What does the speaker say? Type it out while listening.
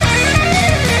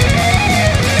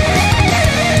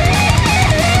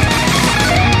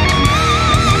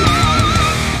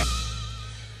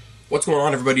going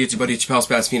on, everybody? It's your buddy, it's your pal,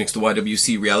 Spaz Phoenix, the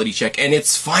YWC Reality Check, and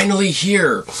it's finally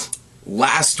here.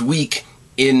 Last week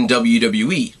in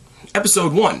WWE,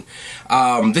 episode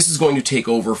 1. This is going to take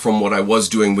over from what I was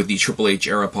doing with the Triple H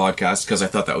era podcast, because I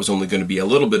thought that was only going to be a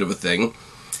little bit of a thing.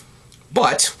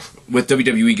 But with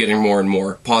WWE getting more and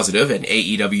more positive and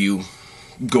AEW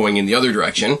going in the other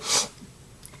direction,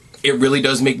 it really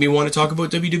does make me want to talk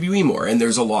about WWE more, and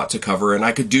there's a lot to cover, and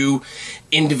I could do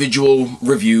individual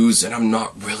reviews, and I'm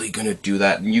not really going to do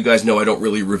that. And you guys know I don't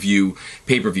really review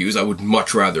pay-per-views. I would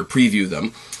much rather preview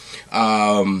them.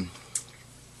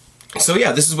 So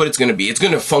yeah, this is what it's going to be. It's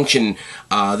going to function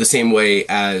the same way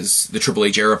as the Triple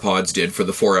H era pods did for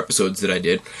the 4 episodes that I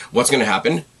did. What's going to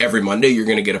happen? Every Monday you're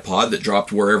going to get a pod that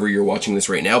dropped wherever you're watching this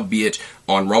right now, be it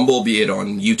on Rumble, be it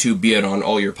on YouTube, be it on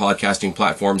all your podcasting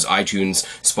platforms, iTunes,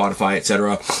 Spotify,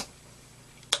 etc.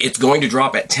 It's going to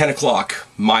drop at 10 o'clock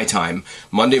my time,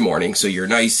 Monday morning, so you're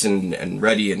nice and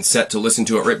ready and set to listen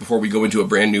to it right before we go into a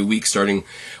brand new week, starting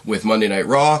with Monday Night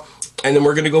Raw. And then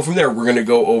we're going to go from there. We're going to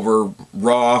go over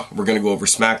Raw. We're going to go over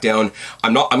SmackDown.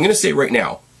 I'm going to say right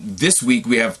now, this week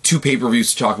we have 2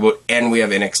 pay-per-views to talk about, and we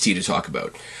have NXT to talk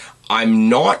about. I'm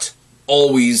not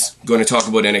always going to talk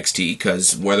about NXT,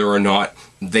 because whether or not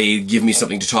they give me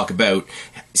something to talk about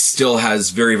still has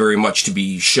very, very much to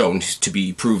be shown, to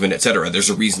be proven, etc.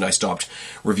 There's a reason I stopped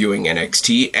reviewing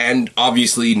NXT, and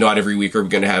obviously not every week are we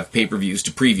going to have pay-per-views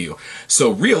to preview.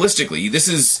 So realistically, this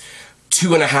is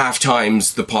 2.5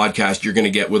 times the podcast you're going to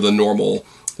get with a normal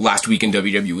Last Week in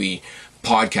WWE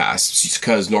podcast,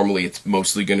 because normally it's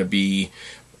mostly going to be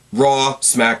Raw,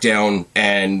 SmackDown,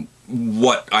 and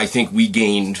what I think we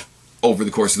gained over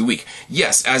the course of the week.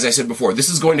 Yes, as I said before, this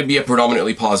is going to be a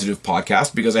predominantly positive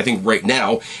podcast, because I think right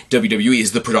now WWE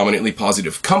is the predominantly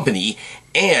positive company,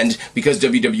 and because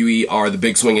WWE are the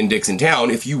big swinging dicks in town,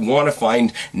 if you want to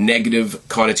find negative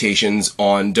connotations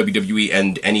on WWE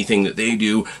and anything that they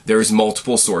do, there's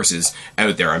multiple sources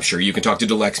out there. I'm sure you can talk to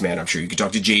Deluxe Man, I'm sure you can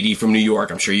talk to JD from New York,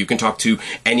 I'm sure you can talk to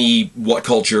any What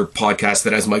Culture podcast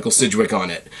that has Michael Sidgwick on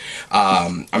it.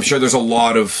 I'm sure there's a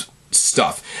lot of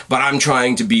stuff, but I'm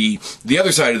trying to be the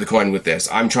other side of the coin with this.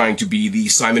 I'm trying to be the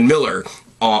Simon Miller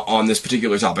on this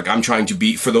particular topic. I'm trying to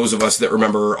be, for those of us that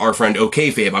remember our friend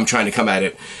OKayfabe, I'm trying to come at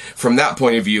it from that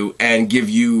point of view and give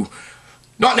you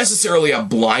not necessarily a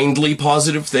blindly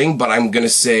positive thing, but I'm going to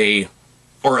say,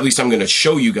 or at least I'm going to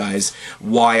show you guys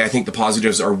why I think the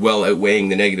positives are well outweighing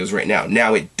the negatives right now.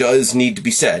 Now, it does need to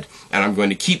be said, and I'm going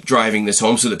to keep driving this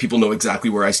home so that people know exactly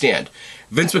where I stand.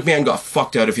 Vince McMahon got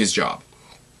fucked out of his job.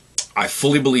 I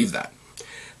fully believe that.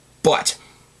 But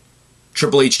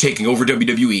Triple H taking over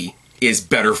WWE is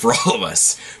better for all of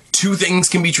us. 2 things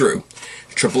can be true.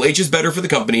 Triple H is better for the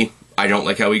company. I don't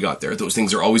like how he got there. Those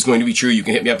things are always going to be true. You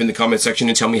can hit me up in the comment section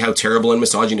and tell me how terrible and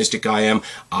misogynistic I am.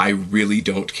 I really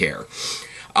don't care.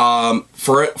 For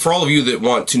all of you that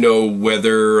want to know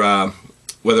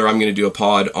whether I'm going to do a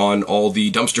pod on all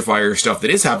the dumpster fire stuff that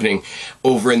is happening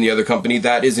over in the other company,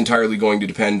 that is entirely going to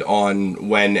depend on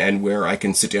when and where I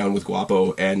can sit down with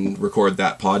Guapo and record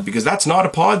that pod, because that's not a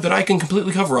pod that I can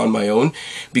completely cover on my own,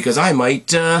 because I might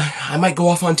go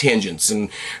off on tangents, and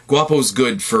Guapo's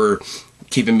good for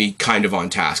keeping me kind of on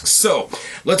task. So,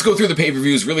 let's go through the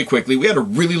pay-per-views really quickly. We had a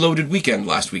really loaded weekend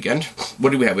last weekend.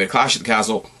 What did we have? We had Clash at the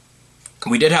Castle.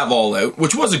 We did have All Out,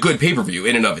 which was a good pay-per-view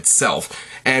in and of itself,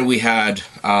 and we had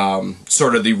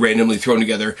sort of the randomly thrown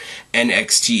together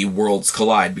NXT Worlds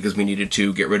Collide, because we needed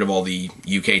to get rid of all the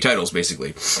UK titles,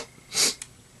 basically.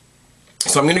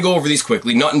 So I'm going to go over these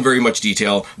quickly, not in very much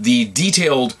detail. The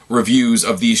detailed reviews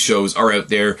of these shows are out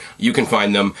there. You can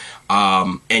find them.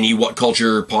 Any What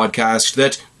Culture podcast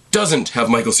that doesn't have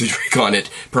Michael Sidgwick on it,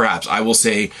 perhaps, I will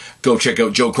say, go check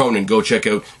out Joe Cronin, go check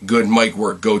out Good Mike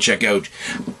Work, go check out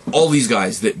all these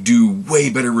guys that do way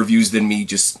better reviews than me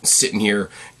just sitting here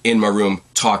in my room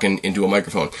talking into a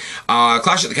microphone.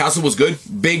 Clash at the Castle was good.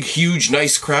 Big, huge,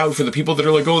 nice crowd for the people that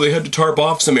are like, oh, they had to tarp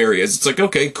off some areas. It's like,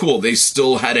 okay, cool. They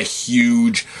still had a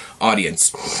huge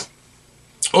audience.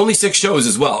 Only 6 shows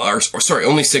as well,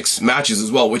 only 6 matches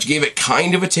as well, which gave it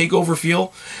kind of a takeover feel,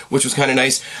 which was kind of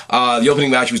nice. The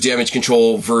opening match was Damage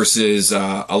Control versus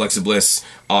Alexa Bliss,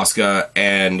 Asuka,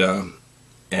 and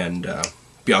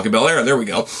Bianca Belair. There we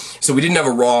go. So we didn't have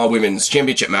a Raw Women's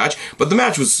Championship match, but the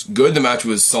match was good. The match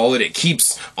was solid. It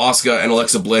keeps Asuka and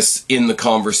Alexa Bliss in the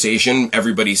conversation.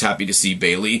 Everybody's happy to see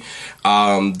Bayley.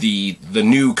 The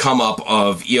new come up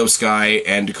of Io Sky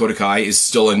and Dakota Kai is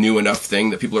still a new enough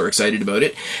thing that people are excited about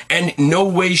it. And no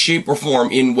way, shape, or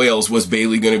form in Wales was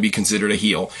Bayley going to be considered a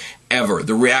heel. Ever.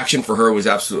 The reaction for her was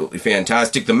absolutely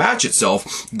fantastic. The match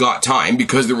itself got time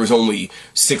because there was only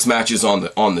 6 matches on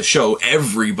the show.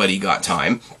 Everybody got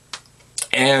time.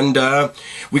 And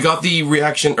we got the we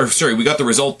got the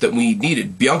result that we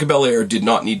needed. Bianca Belair did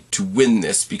not need to win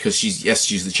this because she's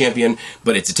the champion,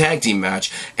 but it's a tag team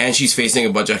match, and she's facing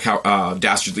a bunch of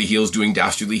dastardly heels doing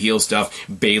dastardly heel stuff.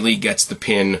 Bayley gets the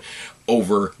pin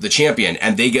over the champion,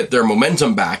 and they get their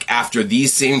momentum back after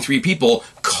these same three people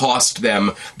cost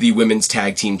them the women's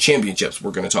tag team championships.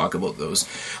 We're going to talk about those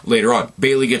later on.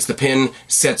 Bayley gets the pin,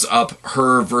 sets up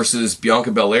her versus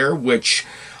Bianca Belair, which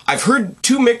I've heard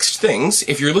two mixed things.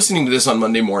 If you're listening to this on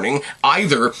Monday morning,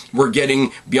 either we're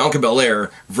getting Bianca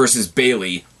Belair versus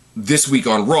Bayley this week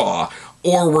on Raw,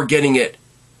 or we're getting it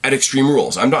at Extreme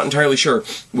Rules. I'm not entirely sure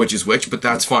which is which, but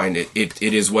that's fine. It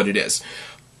is what it is.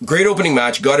 Great opening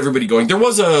match, got everybody going. There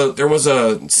was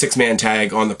a six-man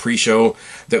tag on the pre-show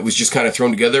that was just kind of thrown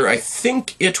together. I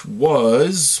think it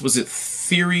was it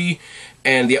Theory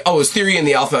and it was Theory and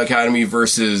the Alpha Academy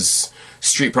versus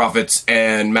Street Profits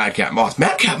and Madcap Moss.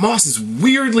 Madcap Moss is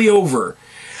weirdly over.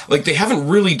 Like, they haven't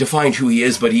really defined who he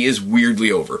is, but he is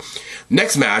weirdly over.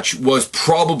 Next match was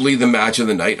probably the match of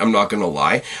the night, I'm not gonna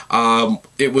lie.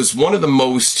 It was one of the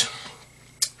most...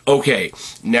 Okay,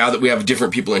 now that we have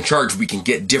different people in charge, we can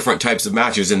get different types of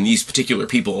matches, and these particular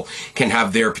people can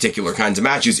have their particular kinds of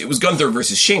matches. It was Gunther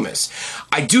versus Sheamus.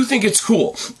 I do think it's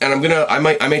cool, and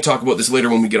I may talk about this later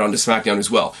when we get on to SmackDown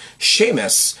as well.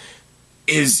 Sheamus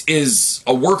is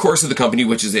a workhorse of the company,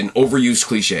 which is an overused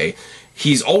cliche.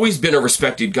 He's always been a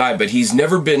respected guy, but he's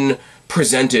never been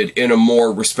presented in a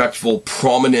more respectful,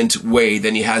 prominent way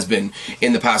than he has been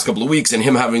in the past couple of weeks. And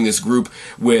him having this group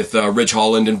with Ridge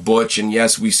Holland and Butch, and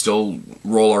yes, we still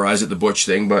roll our eyes at the Butch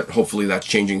thing, but hopefully that's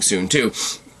changing soon too,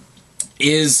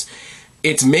 it's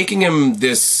making him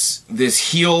this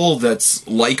heel that's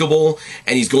likable,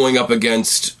 and he's going up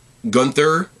against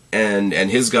Gunther and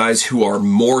his guys who are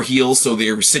more heels, so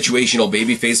they're situational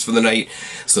babyface for the night.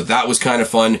 So that was kind of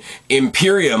fun.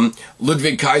 Imperium,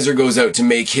 Ludwig Kaiser goes out to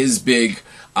make his big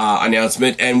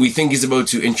announcement, and we think he's about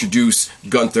to introduce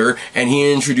Gunther, and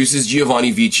he introduces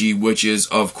Giovanni Vici, which is,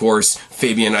 of course,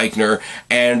 Fabian Eichner,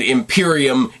 and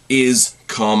Imperium is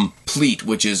complete,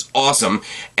 which is awesome.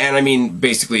 And I mean,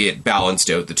 basically it balanced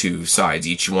out the two sides.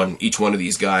 Each one of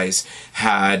these guys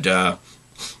had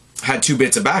two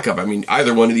bits of backup. I mean,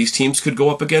 either one of these teams could go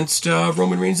up against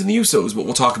Roman Reigns and the Usos, but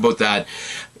we'll talk about that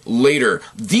later.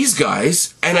 These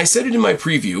guys, and I said it in my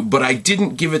preview, but I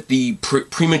didn't give it the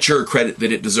premature credit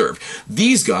that it deserved.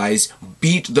 These guys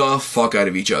beat the fuck out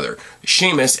of each other.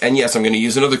 Sheamus, and yes, I'm going to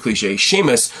use another cliche,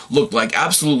 Sheamus looked like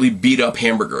absolutely beat up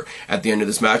hamburger at the end of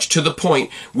this match, to the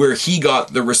point where he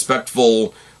got the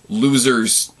respectful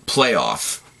losers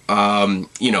playoff.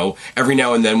 Every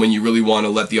now and then when you really want to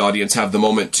let the audience have the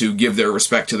moment to give their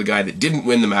respect to the guy that didn't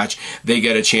win the match, they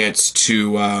get a chance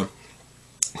to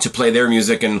play their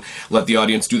music and let the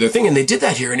audience do their thing. And they did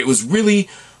that here, and it was really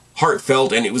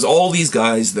heartfelt, and it was all these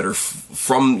guys that are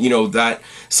from, that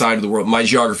side of the world. My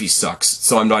geography sucks,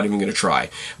 so I'm not even going to try.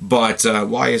 But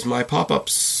why is my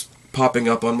pop-ups popping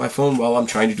up on my phone while I'm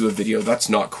trying to do a video? That's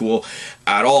not cool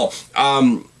at all.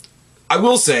 I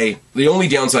will say, the only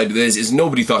downside to this is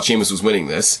nobody thought Sheamus was winning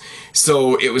this.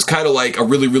 So it was kind of like a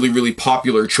really, really, really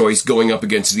popular choice going up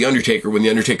against The Undertaker when The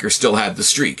Undertaker still had the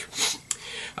streak.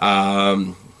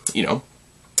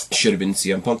 Should have been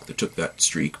CM Punk that took that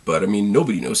streak, but I mean,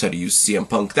 nobody knows how to use CM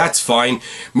Punk. That's fine.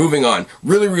 Moving on.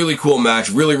 Really, really cool match.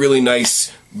 Really, really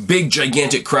nice, big,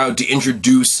 gigantic crowd to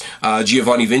introduce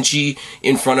Giovanni Vinci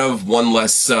in front of one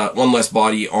less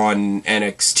body on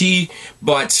NXT,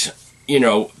 but...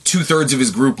 2/3 of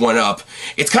his group went up.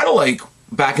 It's kind of like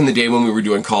back in the day when we were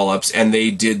doing call-ups and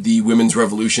they did the Women's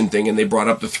Revolution thing and they brought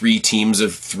up the 3 teams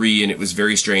of 3 and it was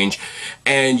very strange.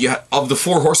 And of the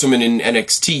 4 horsewomen in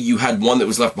NXT, you had one that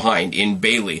was left behind in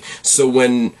Bayley. So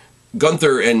when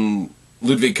Gunther and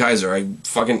Ludwig Kaiser,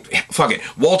 fuck it,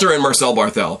 Walter and Marcel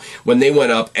Barthel, when they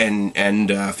went up and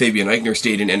Fabian Eichner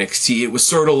stayed in NXT, it was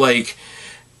sort of like,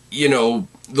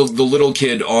 the little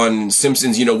kid on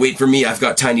Simpsons, wait for me, I've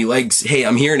got tiny legs, hey,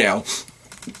 I'm here now.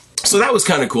 So that was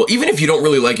kind of cool. Even if you don't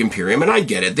really like Imperium, and I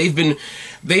get it, they've been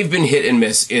hit and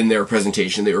miss in their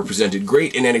presentation. They were presented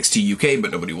great in NXT UK,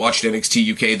 but nobody watched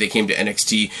NXT UK. They came to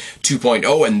NXT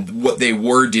 2.0, and what they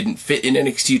were didn't fit in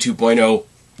NXT 2.0.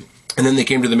 And then they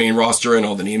came to the main roster, and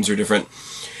all the names are different.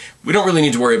 We don't really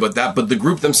need to worry about that, but the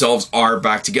group themselves are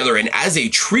back together. And as a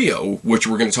trio, which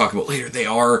we're going to talk about later, they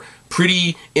are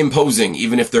pretty imposing,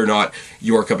 even if they're not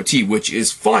your cup of tea, which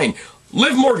is fine.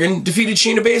 Liv Morgan defeated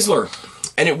Shayna Baszler.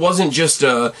 And it wasn't just,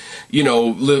 Shayna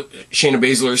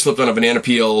Baszler slipped on a banana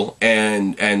peel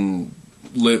and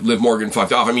Liv Morgan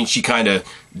fucked off. I mean, she kind of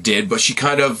did, but she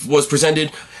kind of was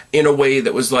presented in a way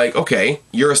that was like, okay,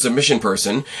 you're a submission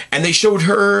person. And they showed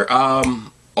her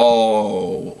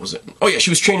Oh, what was it? Oh yeah, she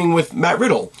was training with Matt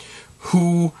Riddle,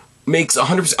 who makes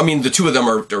 100%. I mean, the two of them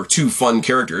are two fun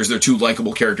characters. They're two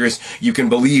likable characters. You can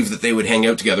believe that they would hang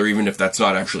out together, even if that's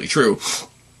not actually true.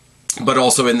 But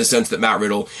also in the sense that Matt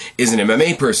Riddle is an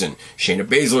MMA person. Shayna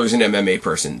Baszler is an MMA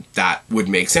person. That would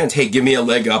make sense. Hey, give me a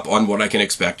leg up on what I can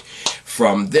expect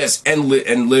from this. And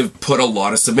Liv put a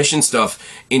lot of submission stuff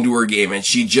into her game, and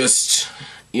she just,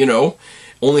 you know,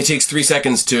 only takes 3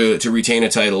 seconds to retain a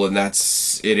title, and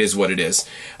it is what it is.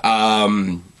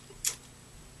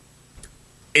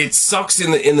 It sucks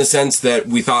in the sense that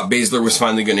we thought Baszler was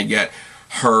finally going to get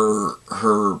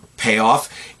her payoff.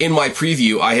 In my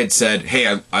preview, I had said,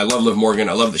 hey, I love Liv Morgan.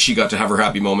 I love that she got to have her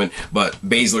happy moment, but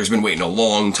Baszler's been waiting a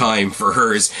long time for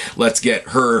hers. Let's get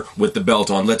her with the belt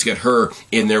on. Let's get her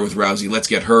in there with Rousey. Let's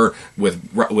get her with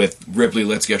Ripley.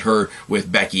 Let's get her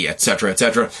with Becky, etc.,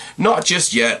 etc. Not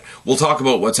just yet. We'll talk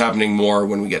about what's happening more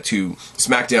when we get to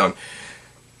SmackDown.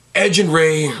 Edge and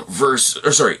Ray versus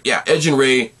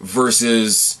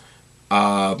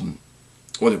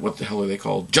what the hell are they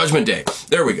called? Judgment Day.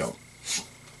 There we go.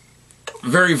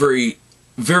 Very, very,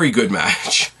 very good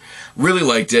match. Really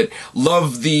liked it.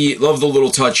 Love the little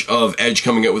touch of Edge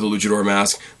coming out with a luchador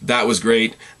mask. That was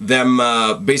great. Them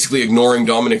basically ignoring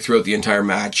Dominic throughout the entire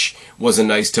match was a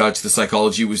nice touch. The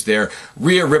psychology was there.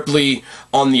 Rhea Ripley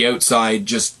on the outside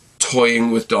just toying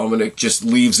with Dominic just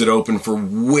leaves it open for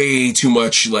way too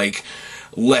much, like,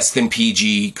 less than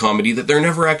PG comedy that they're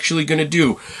never actually going to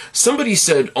do. Somebody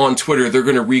said on Twitter they're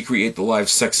going to recreate the live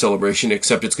sex celebration,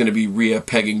 except it's going to be Rhea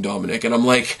pegging Dominic, and I'm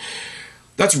like,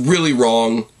 that's really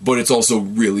wrong, but it's also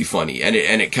really funny, and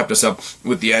it kept us up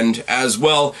with the end as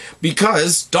well,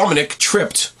 because Dominic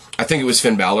tripped, I think it was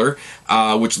Finn Balor,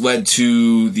 which led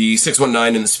to the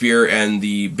 619 and the spear and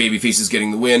the babyfaces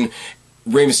getting the win.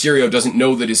 Rey Mysterio doesn't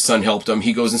know that his son helped him.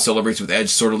 He goes and celebrates with Edge,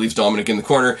 sort of leaves Dominic in the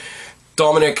corner.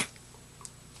 Dominic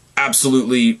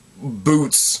absolutely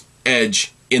boots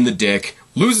Edge in the dick,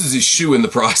 loses his shoe in the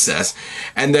process,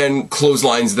 and then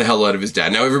clotheslines the hell out of his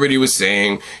dad. Now everybody was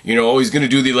saying, you know, oh, he's going to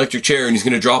do the electric chair and he's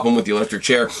going to drop him with the electric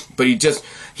chair, but he just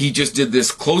did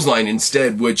this clothesline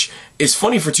instead, which is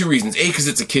funny for two reasons. A, because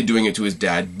it's a kid doing it to his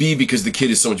dad. B, because the kid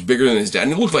is so much bigger than his dad,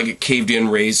 and it looked like it caved in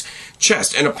Ray's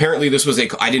chest. And apparently this was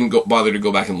I didn't bother to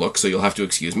go back and look, so you'll have to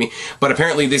excuse me, but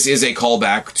apparently this is a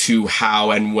callback to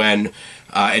how and when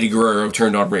Eddie Guerrero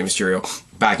turned on Rey Mysterio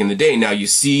back in the day. Now you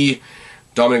see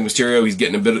Dominic Mysterio, he's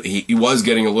getting he was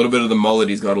getting a little bit of the mullet,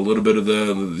 he's got a little bit of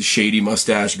the shady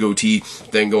mustache goatee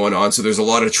thing going on, so there's a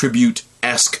lot of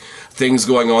tribute-esque things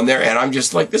going on there, and I'm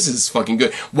just like, this is fucking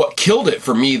good. What killed it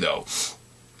for me, though,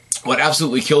 what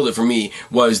absolutely killed it for me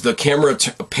was the camera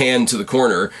pan to the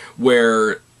corner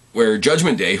where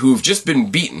Judgment Day, who've just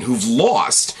been beaten, who've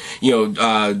lost, you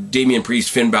know, Damian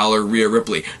Priest, Finn Balor, Rhea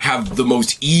Ripley, have the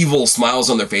most evil smiles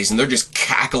on their face, and they're just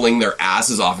cackling their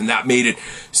asses off, and that made it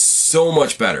so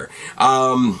much better.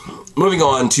 Moving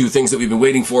on to things that we've been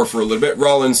waiting for a little bit.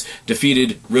 Rollins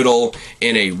defeated Riddle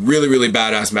in a really, really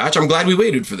badass match. I'm glad we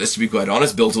waited for this, to be quite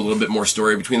honest. Built a little bit more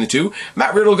story between the two.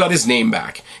 Matt Riddle got his name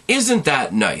back. Isn't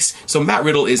that nice? So Matt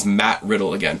Riddle is Matt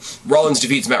Riddle again. Rollins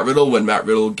defeats Matt Riddle when Matt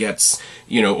Riddle gets,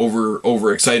 you know,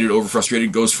 overexcited,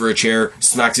 over-frustrated, goes for a chair,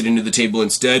 smacks it into the table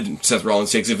instead. Seth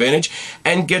Rollins takes advantage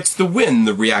and gets the win,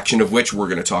 the reaction of which we're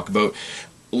going to talk about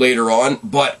later on.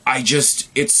 But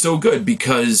it's so good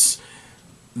because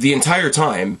the entire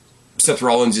time Seth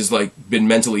Rollins is like been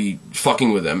mentally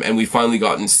fucking with him, and we finally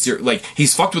gotten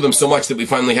he's fucked with him so much that we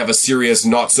finally have a serious,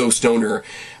 not so stoner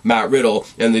Matt Riddle,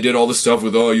 and they did all this stuff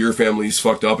with, oh, your family's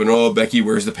fucked up, and oh, Becky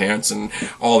wears the pants, and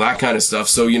all that kind of stuff.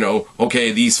 So, you know,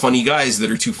 okay, these funny guys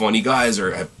that are two funny guys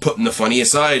are putting the funny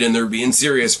aside and they're being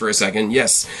serious for a second.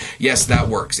 Yes, that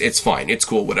works. It's fine. It's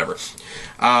cool, whatever.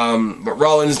 But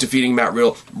Rollins defeating Matt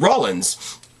Riddle.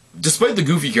 Rollins, despite the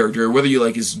goofy character, whether you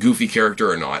like his goofy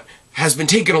character or not, has been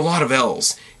taking a lot of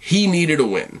L's. He needed a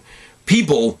win.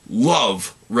 People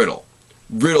love Riddle.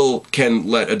 Riddle can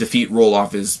let a defeat roll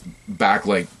off his back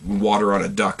like water on a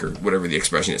duck, or whatever the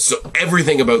expression is. So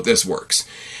everything about this works.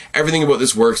 Everything about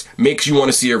this works, makes you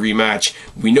want to see a rematch.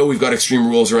 We know we've got Extreme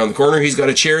Rules around the corner. He's got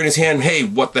a chair in his hand. Hey,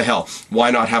 what the hell? Why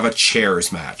not have a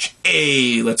chairs match?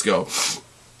 Hey, let's go.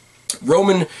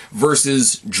 Roman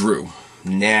versus Drew.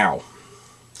 Now,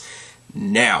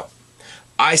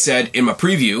 I said in my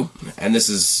preview, and this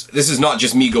is not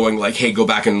just me going like, hey, go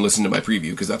back and listen to my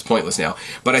preview, because that's pointless now,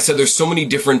 but I said there's so many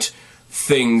different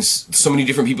things, so many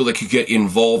different people that could get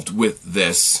involved with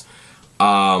this,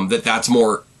 that's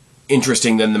more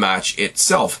interesting than the match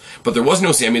itself. But there was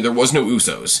no Sami, there was no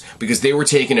Usos, because they were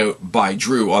taken out by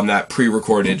Drew on that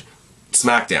pre-recorded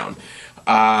SmackDown.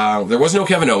 There was no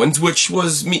Kevin Owens, which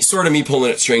was sort of me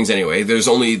pulling at strings anyway. There's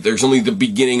only the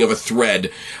beginning of a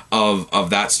thread of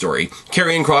that story.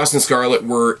 Karrion Kross and Scarlett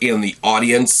were in the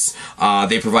audience.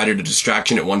 They provided a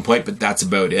distraction at one point, but that's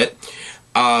about it.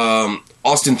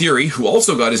 Austin Theory, who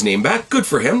also got his name back, good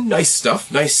for him. Nice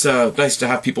stuff. Nice to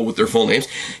have people with their full names.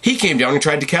 He came down and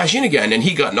tried to cash in again, and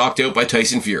he got knocked out by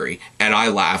Tyson Fury, and I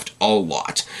laughed a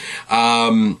lot.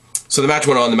 So the match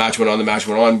went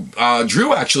on.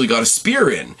 Drew actually got a spear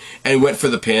in and went for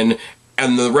the pin,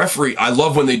 and the referee, I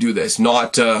love when they do this,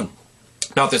 not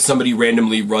that somebody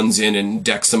randomly runs in and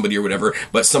decks somebody or whatever,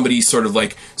 but somebody sort of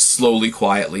like slowly,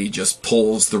 quietly just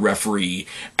pulls the referee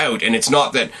out, and it's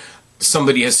not that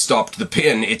somebody has stopped the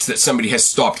pin, it's that somebody has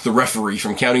stopped the referee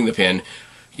from counting the pin.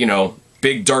 You know,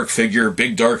 big dark figure,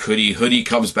 big dark hoodie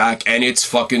comes back, and it's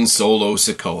fucking Solo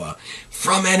Sikoa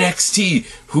from NXT,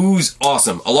 who's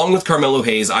awesome. Along with Carmelo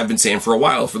Hayes, I've been saying for a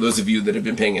while, for those of you that have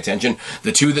been paying attention,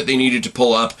 the two that they needed to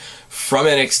pull up from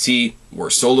NXT were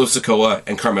Solo Sikoa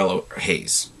and Carmelo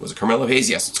Hayes. Was it Carmelo Hayes?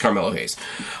 Yes, it's Carmelo Hayes.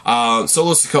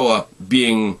 Solo Sikoa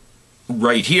being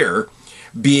right here,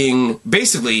 being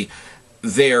basically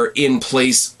there in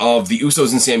place of the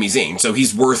Usos and Sami Zayn. So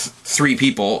he's worth 3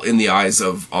 people in the eyes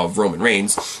of Roman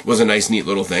Reigns. Was a nice, neat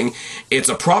little thing. It's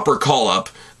a proper call-up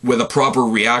with a proper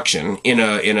reaction in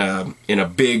a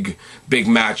big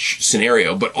match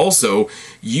scenario. But also,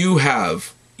 you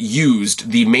have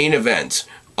used the main event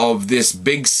of this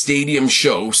big stadium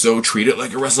show, so treat it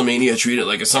like a WrestleMania, treat it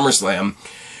like a SummerSlam,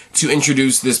 to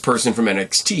introduce this person from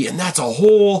NXT. And that's a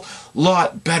whole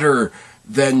lot better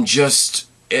than just...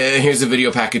 here's a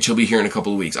video package, he'll be here in a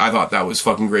couple of weeks. I thought that was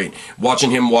fucking great. Watching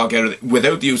him walk out of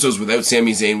without the Usos, without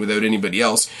Sami Zayn, without anybody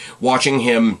else, watching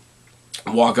him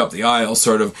walk up the aisle,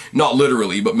 sort of, not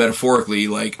literally, but metaphorically,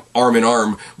 like arm in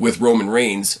arm with Roman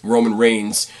Reigns. Roman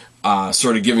Reigns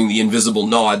sort of giving the invisible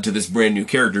nod to this brand new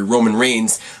character. Roman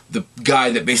Reigns, the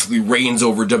guy that basically reigns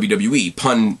over WWE,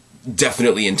 pun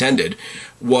definitely intended,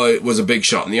 was a big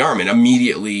shot in the arm. And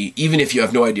immediately, even if you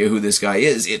have no idea who this guy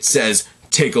is, it says,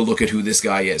 take a look at who this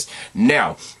guy is.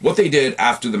 Now, what they did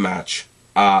after the match,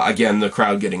 again, the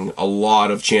crowd getting a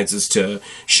lot of chances to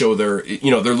show their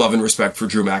love and respect for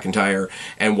Drew McIntyre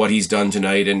and what he's done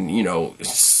tonight, and,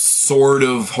 sort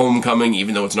of homecoming,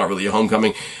 even though it's not really a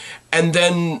homecoming. And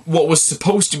then what was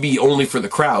supposed to be only for the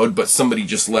crowd, but somebody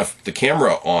just left the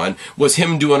camera on, was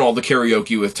him doing all the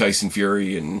karaoke with Tyson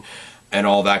Fury and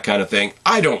all that kind of thing.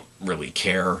 I don't really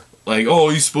care. Like, oh,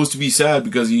 he's supposed to be sad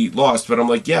because he lost. But I'm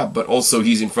like, yeah, but also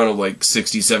he's in front of like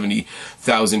 60,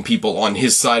 70,000 people on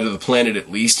his side of the planet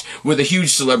at least, with a huge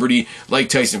celebrity like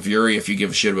Tyson Fury, if you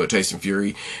give a shit about Tyson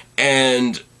Fury.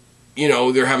 And,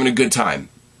 they're having a good time.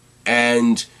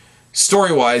 And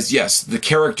story-wise, yes, the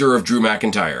character of Drew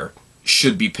McIntyre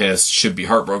should be pissed, should be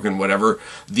heartbroken, whatever.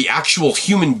 The actual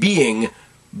human being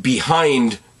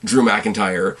behind Drew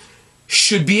McIntyre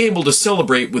should be able to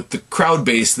celebrate with the crowd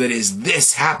base that is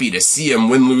this happy to see him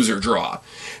win, lose, or draw.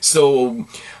 So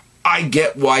I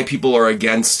get why people are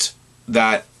against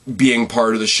that being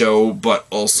part of the show, but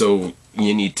also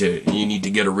you need to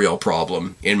get a real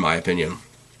problem, in my opinion.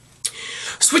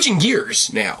 Switching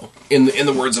gears now, in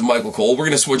the words of Michael Cole, we're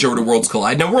going to switch over to Worlds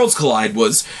Collide. Now, Worlds Collide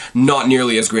was not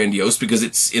nearly as grandiose because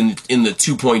it's in the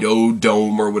 2.0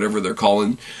 dome or whatever they're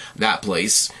calling that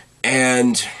place,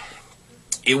 and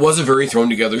it was a very thrown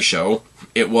together show.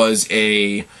 It was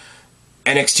a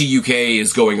NXT UK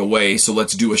is going away, so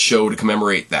let's do a show to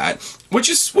commemorate that, which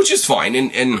is fine.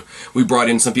 And we brought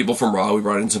in some people from Raw, we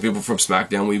brought in some people from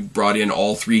SmackDown, we brought in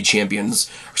all 3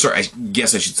 champions, sorry, I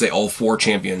guess I should say all 4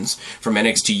 champions from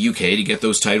NXT UK to get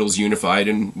those titles unified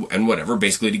and whatever,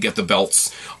 basically to get the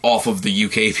belts off of the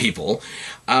UK people.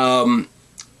 So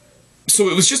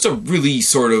it was just a really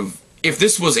sort of, if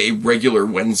this was a regular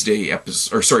Tuesday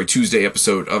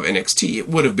episode of NXT, it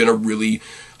would have been a really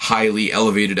highly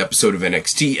elevated episode of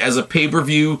NXT. As a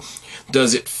pay-per-view,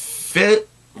 does it fit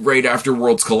right after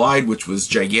Worlds Collide, which was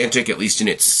gigantic, at least in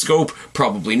its scope?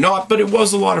 Probably not, but it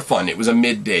was a lot of fun. It was a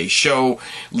midday show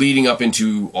leading up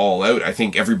into All Out. I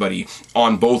think everybody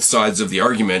on both sides of the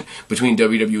argument between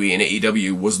WWE and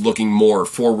AEW was looking more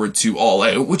forward to All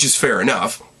Out, which is fair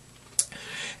enough.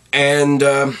 And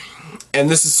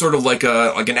this is sort of like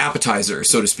an appetizer,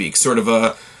 so to speak. Sort of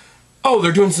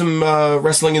they're doing some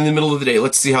wrestling in the middle of the day.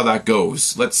 Let's see how that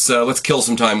goes. Let's kill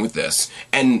some time with this.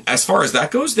 And as far as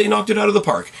that goes, they knocked it out of the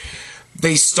park.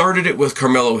 They started it with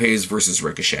Carmelo Hayes versus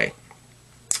Ricochet.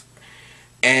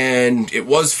 And it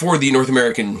was for the North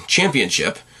American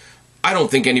Championship. I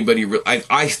don't think anybody...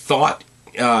 I thought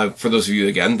for those of you,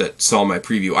 again, that saw my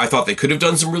preview, I thought they could have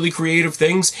done some really creative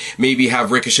things. Maybe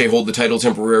have Ricochet hold the title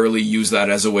temporarily, use that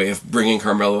as a way of bringing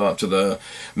Carmelo up to the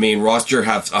main roster,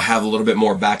 have a little bit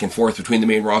more back and forth between the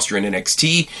main roster and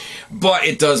NXT. But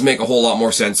it does make a whole lot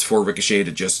more sense for Ricochet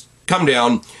to just come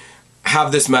down,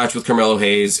 have this match with Carmelo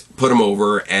Hayes, put him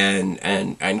over,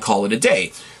 and call it a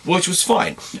day, which was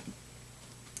fine.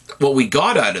 What we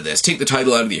got out of this, take the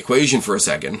title out of the equation for a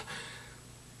second,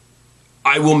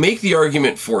 I will make the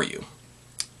argument for you,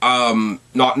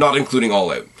 not including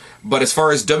All Out, but as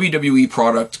far as WWE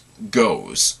product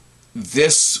goes,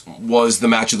 this was the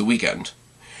match of the weekend.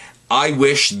 I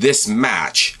wish this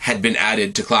match had been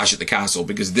added to Clash at the Castle,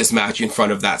 because this match in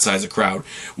front of that size of crowd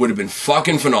would have been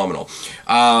fucking phenomenal.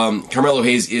 Carmelo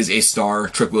Hayes is a star.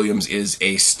 Trick Williams is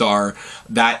a star.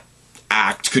 That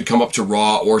act could come up to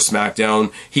Raw or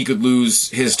SmackDown. He could lose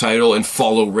his title and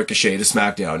follow Ricochet to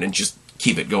SmackDown and just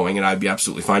keep it going, and I'd be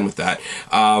absolutely fine with that.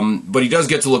 But he does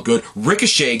get to look good.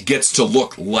 Ricochet gets to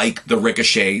look like the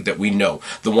Ricochet that we know.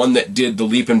 The one that did the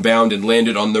leap and bound and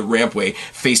landed on the rampway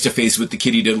face-to-face with the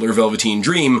Kitty Diddler Velveteen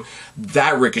Dream.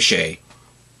 That Ricochet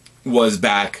was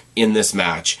back in this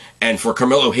match, and for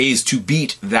Carmelo Hayes to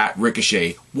beat that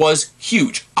Ricochet was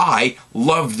huge. I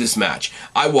loved this match.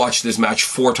 I watched this match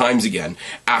 4 times again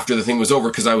after the thing was over,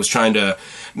 because I was trying to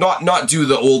not do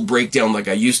the old breakdown like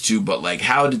I used to, but like,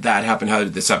 how did that happen? How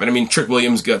did this happen? I mean, Trick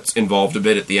Williams gets involved a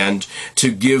bit at the end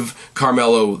to give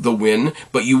Carmelo the win,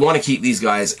 but you want to keep these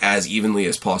guys as evenly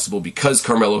as possible, because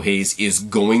Carmelo Hayes is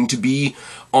going to be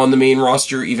on the main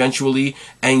roster eventually,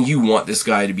 and you want this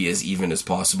guy to be as even as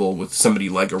possible with somebody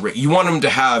like a Rick. You want him to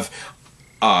have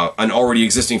an already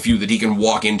existing feud that he can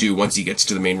walk into once he gets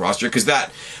to the main roster, because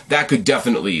that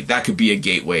could be a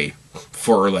gateway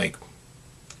for, like,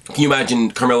 can you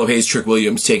imagine Carmelo Hayes, Trick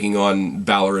Williams taking on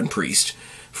Balor and Priest,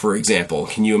 for example?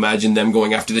 Can you imagine them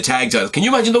going after the tag title? Can you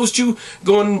imagine those two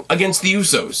going against the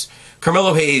Usos?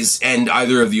 Carmelo Hayes and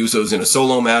either of the Usos in a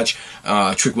solo match,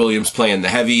 Trick Williams playing the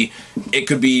heavy. It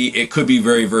could be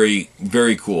very, very,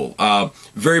 very cool.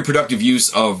 Very productive use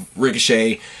of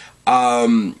Ricochet.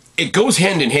 It goes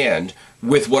hand in hand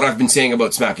with what I've been saying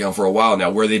about SmackDown for a while now,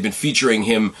 where they've been featuring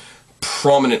him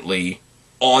prominently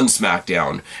on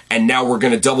SmackDown, and now we're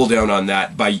going to double down on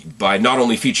that by not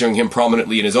only featuring him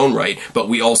prominently in his own right, but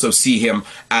we also see him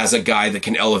as a guy that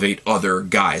can elevate other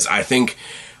guys. I think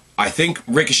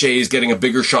Ricochet is getting a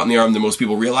bigger shot in the arm than most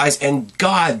people realize, and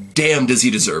god damn does he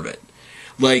deserve it.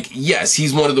 Like, yes,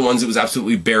 he's one of the ones that was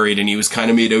absolutely buried, and he was kind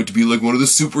of made out to be like one of the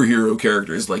superhero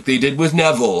characters, like they did with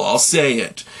Neville, I'll say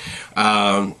it.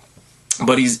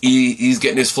 But he's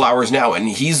getting his flowers now, and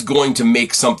he's going to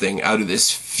make something out of this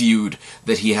feud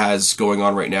that he has going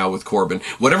on right now with Corbin.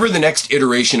 Whatever the next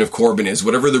iteration of Corbin is,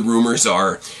 whatever the rumors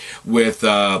are with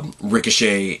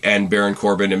Ricochet and Baron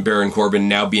Corbin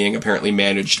now being apparently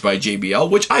managed by JBL,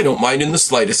 which I don't mind in the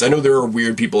slightest. I know there are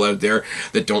weird people out there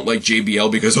that don't like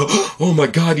JBL because, oh my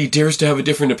god, he dares to have a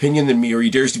different opinion than me, or he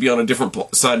dares to be on a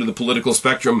different side of the political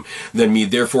spectrum than me,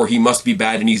 therefore he must be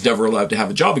bad and he's never allowed to have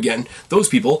a job again. Those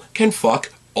people can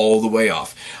fuck all the way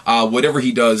off. Whatever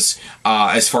he does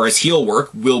as far as heel work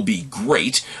will be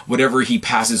great. Whatever he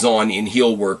passes on in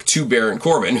heel work to Baron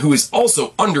Corbin, who is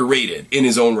also underrated in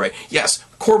his own right. Yes,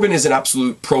 Corbin is an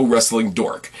absolute pro wrestling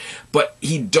dork, but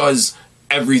he does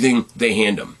everything they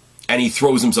hand him. And he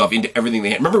throws himself into everything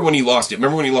they hand. Remember when he lost it?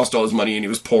 Remember when he lost all his money and he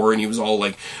was poor and he was all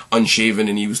like unshaven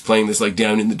and he was playing this like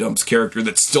down in the dumps character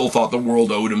that still thought the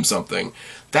world owed him something?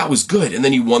 That was good. And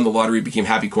then he won the lottery, became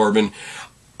Happy Corbin.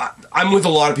 I'm with a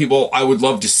lot of people. I would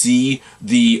love to see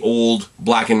the old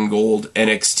black and gold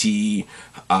NXT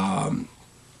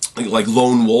like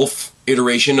Lone Wolf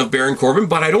iteration of Baron Corbin,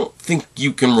 but I don't think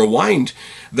you can rewind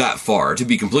that far, to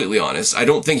be completely honest. I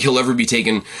don't think he'll ever be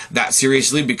taken that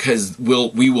seriously, because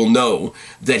we will know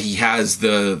that he has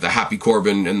the Happy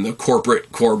Corbin and the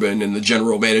corporate Corbin and the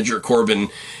general manager Corbin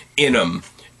in him.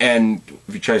 And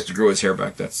if he tries to grow his hair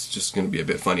back, that's just going to be a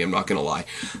bit funny, I'm not going to lie.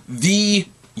 The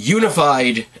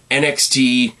Unified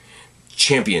NXT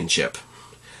Championship.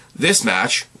 This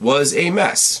match was a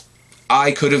mess.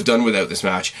 I could have done without this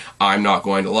match. I'm not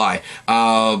going to lie.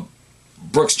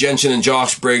 Brooks Jensen and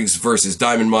Josh Briggs versus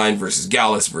Diamond Mine versus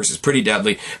Gallus versus Pretty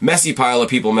Deadly. Messy pile of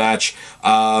people match.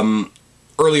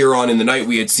 Earlier on in the night,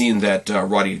 we had seen that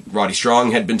Roddy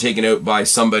Strong had been taken out by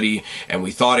somebody, and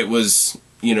we thought it was,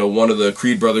 one of the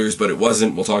Creed brothers, but it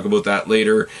wasn't. We'll talk about that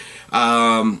later.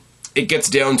 It gets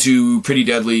down to Pretty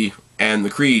Deadly and the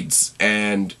Creeds,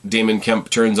 and Damon Kemp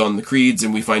turns on the Creeds,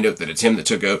 and we find out that it's him that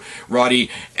took out Roddy,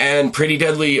 and Pretty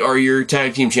Deadly are your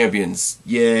tag team champions.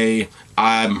 Yay.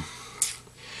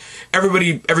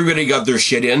 everybody got their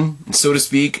shit in, so to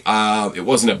speak. It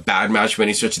wasn't a bad match by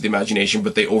any stretch of the imagination,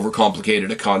 but they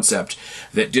overcomplicated a concept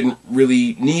that didn't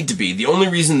really need to be. The only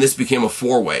reason this became a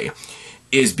four-way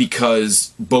is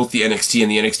because both the NXT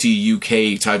and the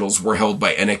NXT UK titles were held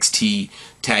by NXT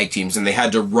tag teams, and they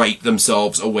had to write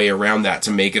themselves a way around that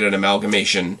to make it an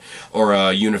amalgamation or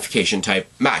a unification type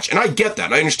match. And I get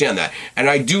that, I understand that, and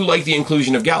I do like the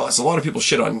inclusion of Gallus. A lot of people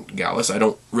shit on Gallus, I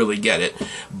don't really get it,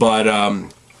 but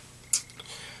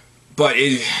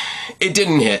it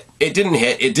didn't hit. It didn't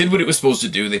hit. It did what it was supposed to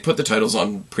do. They put the titles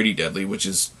on Pretty Deadly, which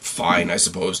is fine, I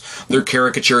suppose. They're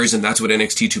caricatures, and that's what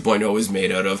NXT 2.0 is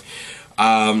made out of.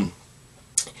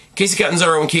 Kacy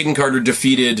Catanzaro and Kayden Carter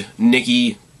defeated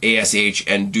Nikki, ASH,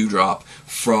 and Doudrop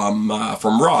from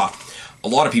Raw. A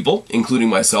lot of people, including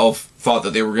myself, thought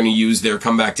that they were going to use their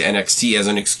comeback to NXT as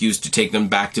an excuse to take them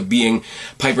back to being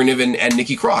Piper Niven and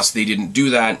Nikki Cross. They didn't do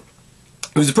that.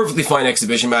 It was a perfectly fine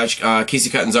exhibition match.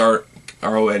 Kacy Catanzaro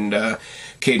and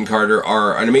Kayden Carter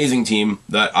are an amazing team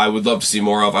that I would love to see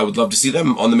more of. I would love to see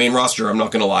them on the main roster, I'm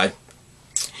not going to lie.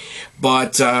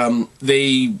 But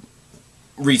they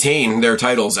retain their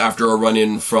titles after a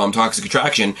run-in from Toxic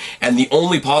Attraction, and the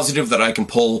only positive that I can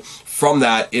pull from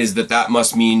that is that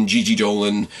must mean Gigi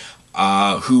Dolan,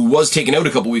 who was taken out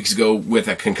a couple weeks ago with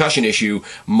a concussion issue,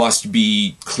 must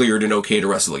be cleared and okay to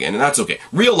wrestle again, and that's okay.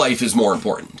 Real life is more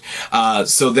important.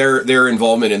 So their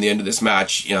involvement in the end of this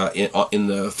match, in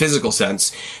the physical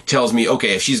sense, tells me,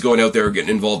 okay, if she's going out there getting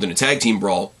involved in a tag team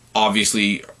brawl,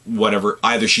 obviously, whatever,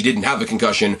 either she didn't have a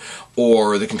concussion,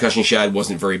 or the concussion she had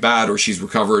wasn't very bad, or she's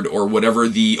recovered, or whatever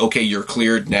the, okay, you're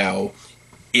cleared now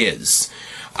is.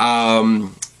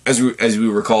 As we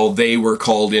recall, they were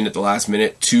called in at the last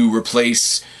minute to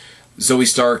replace Zoe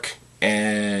Stark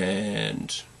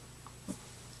and...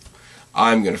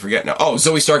 I'm going to forget now. Oh,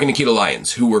 Zoe Stark and Nikita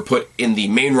Lyons, who were put in the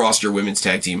main roster women's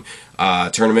tag team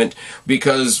tournament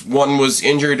because one was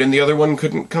injured and the other one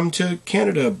couldn't come to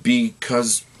Canada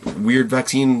because weird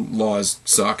vaccine laws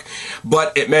suck.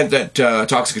 But it meant that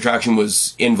Toxic Attraction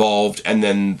was involved, and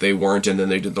then they weren't, and then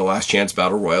they did the Last Chance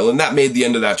Battle Royal, and that made the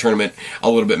end of that tournament a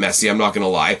little bit messy, I'm not going to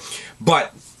lie.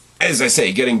 But, as I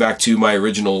say, getting back to my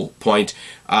original point,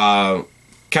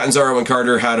 Catanzaro and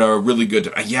Carter had a really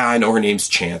good... yeah, I know her name's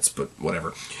Chance, but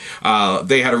whatever.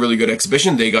 They had a really good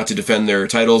exhibition. They got to defend their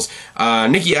titles.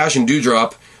 Nikki Ash and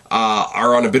Doudrop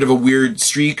are on a bit of a weird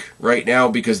streak right now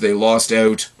because they lost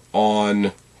out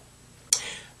on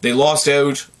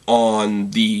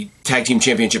the Tag Team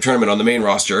Championship Tournament on the main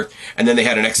roster, and then they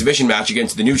had an exhibition match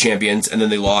against the new champions, and then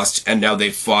they lost, and now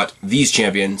they've fought these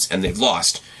champions, and they've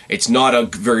lost. It's not a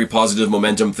very positive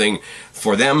momentum thing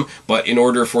for them, but in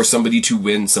order for somebody to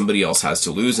win, somebody else has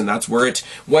to lose, and that's where it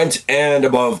went. And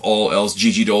above all else,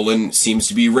 Gigi Dolan seems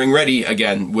to be ring ready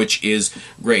again, which is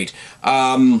great.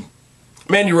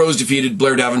 Mandy Rose defeated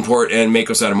Blair Davenport and Meiko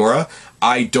Satomura.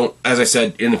 As I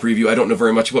said in the preview, I don't know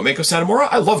very much about Meiko Satomura.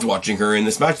 I loved watching her in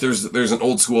this match. There's an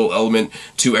old school element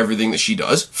to everything that she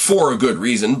does, for a good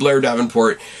reason. Blair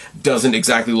Davenport doesn't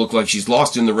exactly look like she's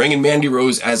lost in the ring, and Mandy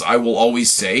Rose, as I will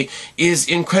always say, is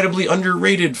incredibly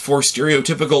underrated for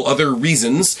stereotypical other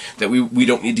reasons that we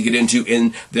don't need to get into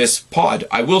in this pod.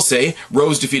 I will say,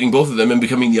 Rose defeating both of them and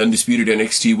becoming the undisputed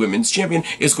NXT Women's Champion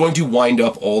is going to wind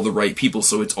up all the right people,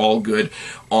 so it's all good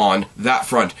on that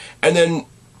front. And then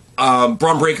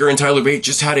Bron Breakker and Tyler Bate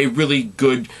just had a really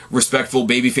good, respectful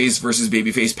babyface versus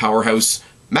babyface powerhouse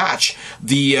match.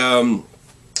 The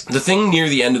thing near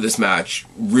the end of this match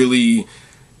really,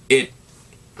 it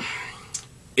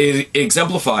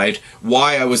exemplified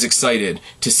why I was excited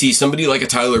to see somebody like a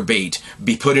Tyler Bate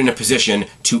be put in a position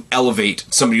to elevate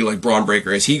somebody like Bron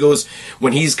Breakker. As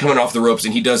when he's coming off the ropes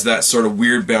and he does that sort of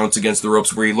weird bounce against the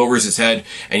ropes where he lowers his head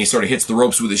and he sort of hits the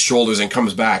ropes with his shoulders and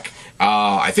comes back.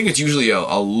 I think it's usually a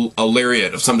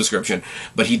lariat of some description,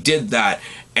 but he did that,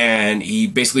 and he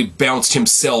basically bounced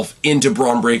himself into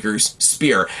Bron Breakker's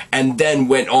spear, and then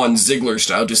went on Ziggler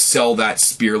style to sell that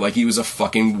spear like he was a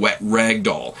fucking wet rag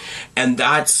doll. And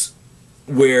that's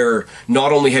where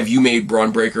not only have you made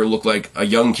Bron Breakker look like a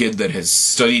young kid that has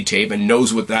studied tape and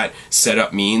knows what that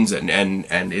setup means and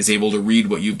is able to read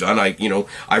what you've done.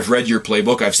 I've read your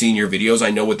playbook, I've seen your videos,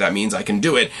 I know what that means, I can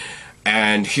do it.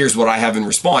 And here's what I have in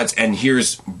response, and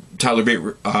here's Tyler Bate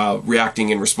reacting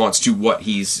in response to what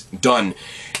he's done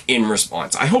in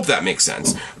response. I hope that makes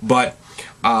sense. But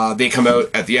they come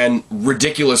out at the end,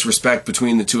 ridiculous respect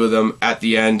between the two of them. At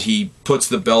the end, he puts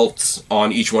the belts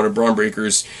on each one of Bron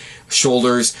Breakker's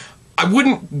shoulders. I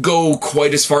wouldn't go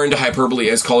quite as far into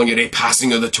hyperbole as calling it a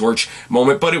passing of the torch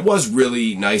moment, but it was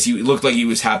really nice. He looked like he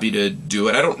was happy to do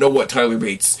it. I don't know what Tyler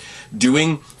Bate's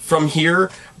doing from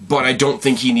here, but I don't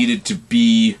think he needed to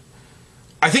be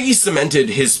I think he cemented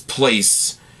his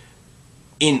place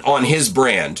on his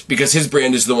brand, because his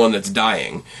brand is the one that's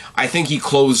dying. I think he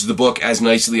closed the book as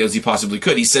nicely as he possibly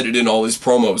could. He said it in all his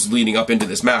promos leading up into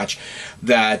this match,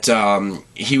 that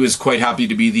he was quite happy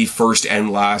to be the first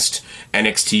and last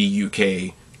NXT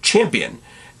UK champion.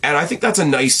 And I think that's a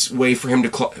nice way for him to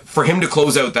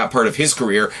close out that part of his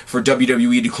career, for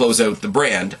WWE to close out the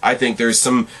brand. I think there's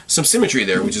some symmetry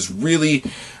there, which is really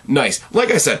nice. Like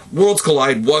I said, Worlds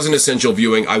Collide was an essential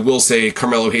viewing. I will say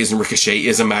Carmelo Hayes and Ricochet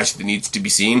is a match that needs to be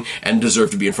seen and deserve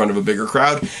to be in front of a bigger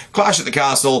crowd. Clash at the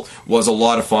Castle was a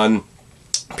lot of fun.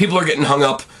 People are getting hung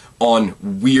up on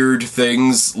weird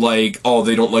things like, oh,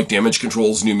 they don't like Damage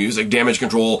Control's new music. Damage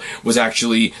Control was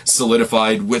actually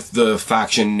solidified with the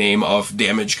faction name of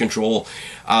Damage Control.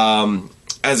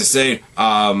 As I say,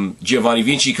 Giovanni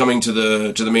Vinci coming to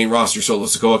the main roster, Solo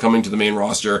Sikoa coming to the main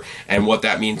roster, and what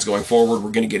that means going forward,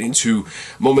 we're going to get into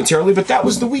momentarily. But that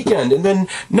was the weekend, and then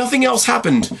nothing else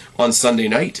happened on Sunday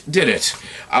night, did it?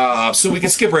 So we can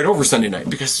skip right over Sunday night,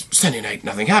 because Sunday night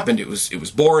nothing happened. It was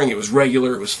boring. It was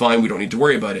regular. It was fine. We don't need to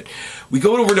worry about it. We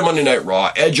go over to Monday Night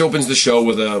Raw. Edge opens the show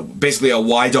with basically a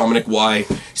why Dominic why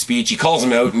speech. He calls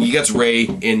him out, and he gets Ray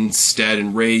instead,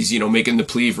 and Ray's making the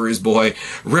plea for his boy.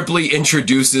 Ripley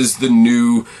introduces the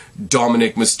new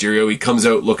Dominic Mysterio. He comes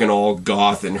out looking all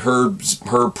goth, and her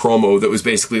promo that was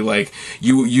basically like,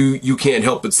 you can't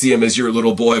help but see him as your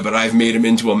little boy, but I've made him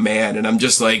into a man. And I'm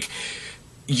just like,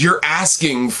 you're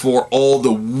asking for all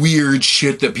the weird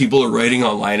shit that people are writing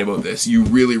online about this. You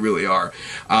really, really are.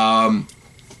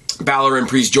 Balor and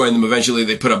Priest joined them eventually.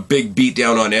 They put a big beat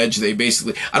down on Edge. They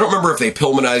basically, I don't remember if they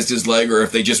Pillmanized his leg or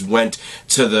if they just went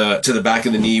to the back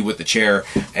of the knee with the chair.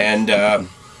 And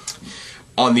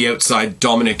on the outside,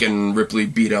 Dominic and Ripley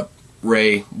beat up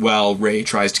Ray while Ray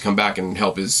tries to come back and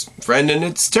help his friend. And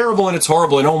it's terrible and it's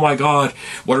horrible. And oh my God,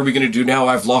 what are we going to do now?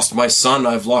 I've lost my son.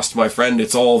 I've lost my friend.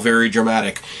 It's all very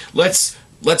dramatic. Let's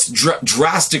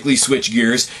drastically switch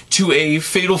gears to a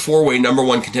Fatal 4-Way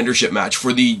 #1 contendership match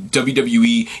for the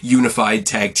WWE Unified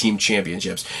Tag Team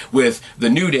Championships with the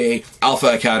New Day,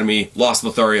 Alpha Academy, Los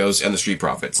Lotharios, and the Street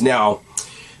Profits. Now,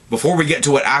 before we get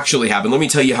to what actually happened, let me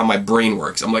tell you how my brain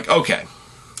works. I'm like, okay,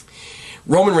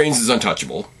 Roman Reigns is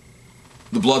untouchable.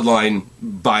 The Bloodline,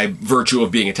 by virtue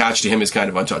of being attached to him, is kind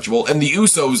of untouchable. And the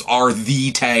Usos are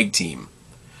the tag team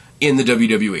in the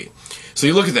WWE. So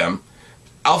you look at them.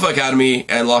 Alpha Academy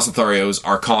and Los Lotharios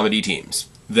are comedy teams.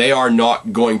 They are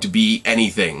not going to be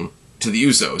anything to the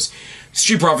Usos.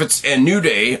 Street Profits and New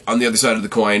Day, on the other side of the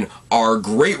coin, are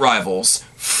great rivals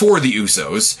for the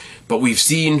Usos, but we've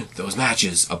seen those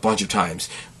matches a bunch of times.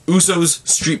 Usos,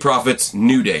 Street Profits,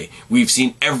 New Day. We've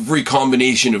seen every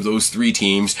combination of those three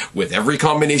teams, with every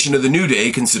combination of the New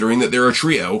Day, considering that they're a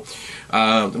trio.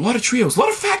 A lot of trios, a lot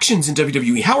of factions in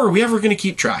WWE. How are we ever going to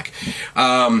keep track?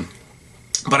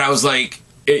 But I was like,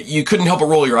 you couldn't help but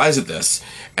roll your eyes at this.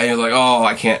 And you're like, oh,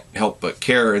 I can't help but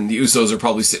care. And the Usos are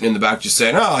probably sitting in the back just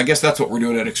saying, oh, I guess that's what we're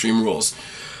doing at Extreme Rules.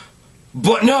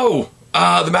 But no!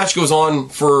 The match goes on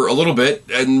for a little bit,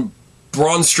 and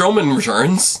Braun Strowman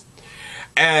returns.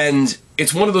 And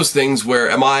it's one of those things where,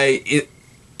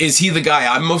 is he the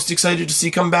guy I'm most excited to see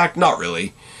come back? Not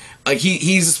really. Like,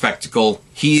 he's a spectacle.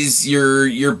 He's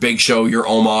your Big Show, your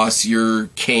Omos, your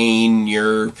Kane,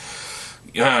 your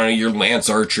Lance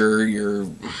Archer, your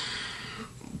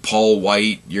Paul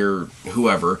White, your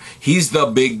whoever. He's the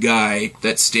big guy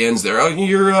that stands there. Oh,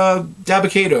 you're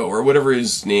Dabba-Kato, or whatever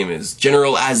his name is.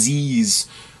 General Aziz.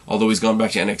 Although he's gone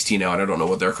back to NXT now, and I don't know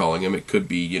what they're calling him. It could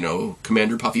be,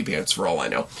 Commander Puffy Pants, for all I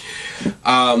know.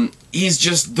 He's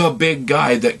just the big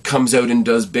guy that comes out and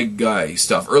does big guy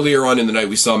stuff. Earlier on in the night,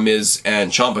 we saw Miz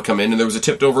and Ciampa come in, and there was a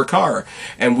tipped-over car.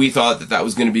 And we thought that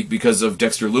was going to be because of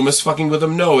Dexter Lumis fucking with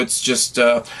him. No, it's just,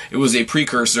 it was a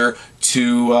precursor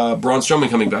to Braun Strowman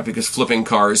coming back, because flipping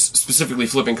cars, specifically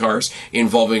flipping cars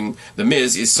involving the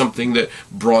Miz, is something that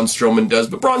Braun Strowman does.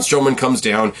 But Braun Strowman comes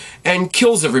down and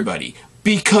kills everybody.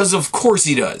 Because of course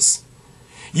he does.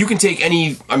 You can take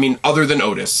any, other than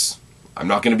Otis. I'm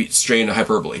not going to be stray into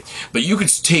hyperbole. But you could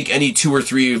take any 2 or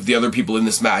 3 of the other people in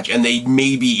this match, and they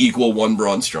maybe equal one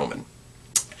Braun Strowman.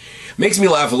 Makes me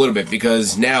laugh a little bit,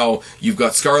 because now you've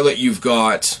got Scarlett, you've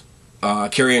got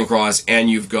Karrion Kross, and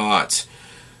you've got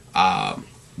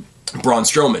Braun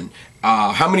Strowman.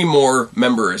 How many more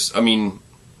members?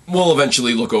 We'll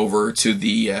eventually look over to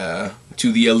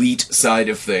the elite side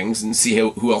of things and see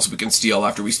who else we can steal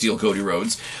after we steal Cody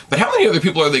Rhodes. But how many other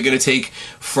people are they going to take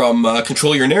from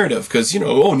Control Your Narrative? Because,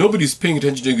 nobody's paying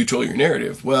attention to Control Your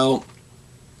Narrative. Well,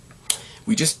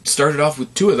 we just started off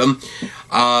with 2 of them.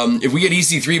 If we get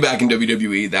EC3 back in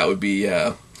WWE, that would be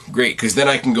great, because then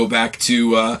I can go back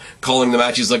to calling the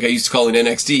matches like I used to call in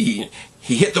NXT.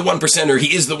 He hit the 1%er,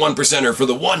 he is the 1%er for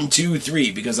the 1, 2,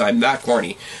 3, because I'm that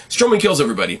corny. Strowman kills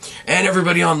everybody, and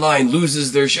everybody online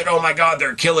loses their shit. Oh my god,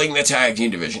 they're killing the tag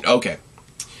team division. Okay.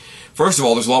 First of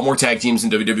all, there's a lot more tag teams in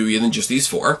WWE than just these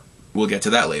 4. We'll get to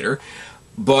that later.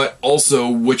 But also,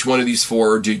 which one of these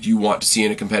 4 did you want to see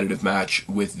in a competitive match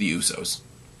with the Usos?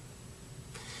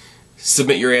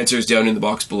 Submit your answers down in the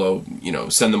box below. You know,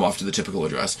 send them off to the typical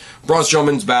address. Braun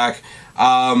Strowman's back.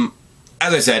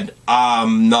 As I said,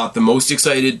 I'm not the most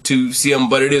excited to see him,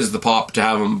 but it is the pop to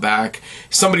have him back.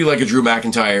 Somebody like a Drew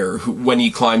McIntyre, who, when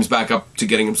he climbs back up to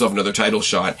getting himself another title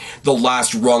shot, the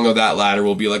last rung of that ladder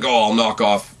will be like, oh, I'll knock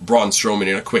off Braun Strowman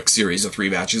in a quick series of 3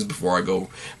 matches before I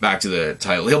go back to the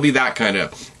title. He'll be that kind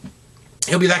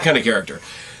of character.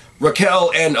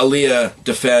 Raquel and Aaliyah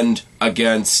defend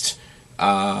against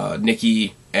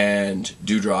Nikki and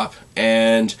Doudrop,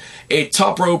 and a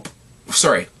top rope.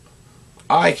 Sorry.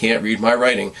 I can't read my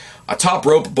writing. A top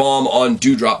rope bomb on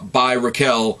Doudrop by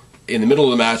Raquel in the middle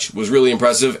of the match was really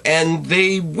impressive, and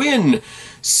they win.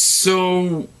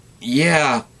 So,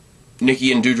 yeah,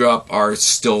 Nikki and Doudrop are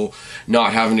still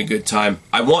not having a good time.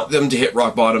 I want them to hit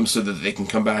rock bottom so that they can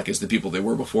come back as the people they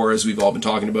were before, as we've all been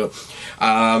talking about.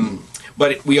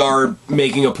 But we are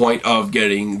making a point of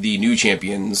getting the new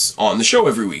champions on the show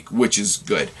every week, which is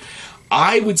good.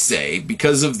 I would say,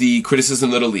 because of the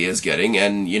criticism that Aaliyah is getting,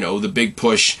 and, you know, the big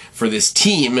push for this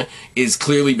team is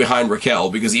clearly behind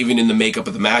Raquel, because even in the makeup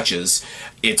of the matches,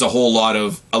 it's a whole lot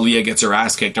of Aaliyah gets her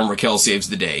ass kicked and Raquel saves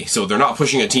the day. So they're not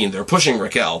pushing a team, they're pushing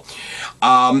Raquel.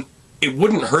 It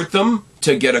wouldn't hurt them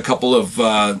to get a couple of,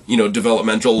 you know,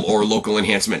 developmental or local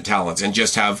enhancement talents and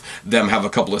just have them have a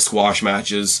couple of squash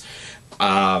matches.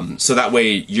 So that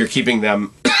way you're keeping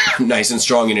them nice and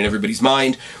strong and in everybody's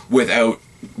mind without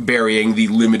burying the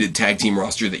limited tag team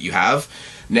roster that you have.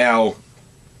 Now,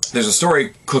 there's a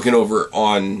story cooking over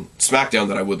on SmackDown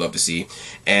that I would love to see,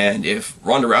 and if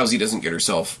Ronda Rousey doesn't get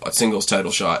herself a singles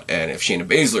title shot, and if Shayna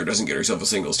Baszler doesn't get herself a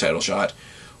singles title shot,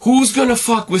 who's gonna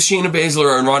fuck with Shayna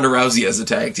Baszler and Ronda Rousey as a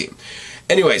tag team?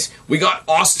 Anyways, we got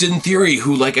Austin Theory,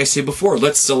 who, like I said before,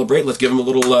 let's celebrate. Let's give him a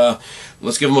little,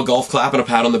 let's give him a golf clap and a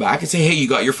pat on the back and say, hey, you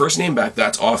got your first name back.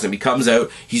 That's awesome. He comes out.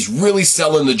 He's really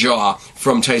selling the jaw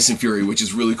from Tyson Fury, which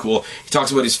is really cool. He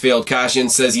talks about his failed cash-in,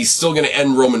 says he's still going to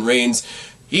end Roman Reigns.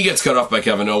 He gets cut off by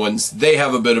Kevin Owens. They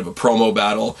have a bit of a promo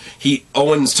battle.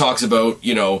 Owens talks about,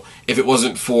 you know, if it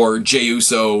wasn't for Jey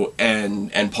Uso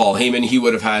and Paul Heyman, he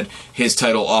would have had his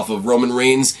title off of Roman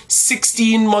Reigns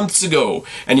 16 months ago,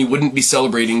 and he wouldn't be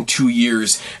celebrating 2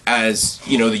 years as,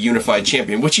 you know, the unified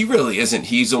champion, which he really isn't.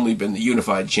 He's only been the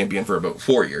unified champion for about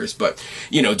 4 years, but,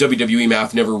 you know, WWE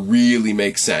math never really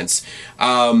makes sense.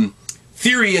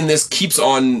 Theory in this keeps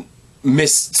on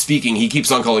misspeaking. He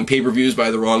keeps on calling pay-per-views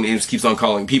by the wrong names, keeps on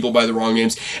calling people by the wrong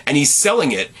names, and he's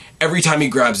selling it every time he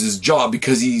grabs his jaw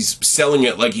because he's selling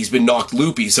it like he's been knocked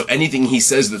loopy. So anything he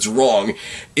says that's wrong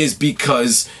is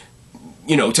because,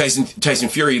 you know, Tyson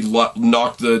Fury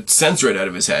knocked the sense right out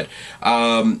of his head.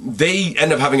 They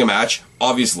end up having a match.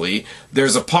 Obviously,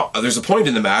 there's a point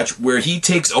in the match where he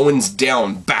takes Owens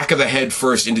down, back of the head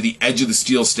first, into the edge of the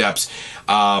steel steps.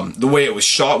 The way it was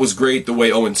shot was great. The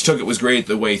way Owens took it was great.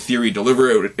 The way Theory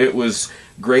delivered it was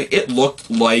great. It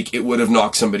looked like it would have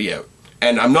knocked somebody out.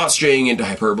 And I'm not straying into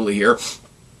hyperbole here.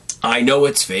 I know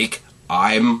it's fake.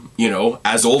 I'm, you know,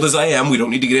 as old as I am, we don't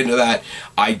need to get into that.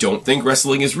 I don't think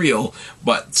wrestling is real,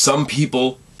 but some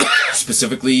people,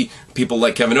 specifically people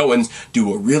like Kevin Owens,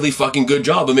 do a really fucking good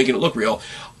job of making it look real.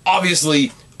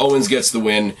 Obviously, Owens gets the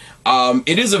win.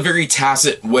 It is a very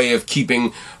tacit way of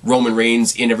keeping Roman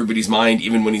Reigns in everybody's mind,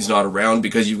 even when he's not around,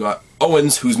 because you've got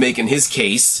Owens, who's making his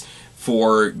case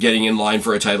for getting in line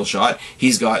for a title shot.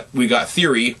 We got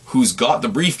Theory, who's got the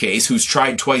briefcase, who's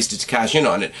tried twice to cash in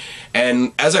on it.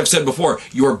 And as I've said before,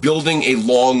 you're building a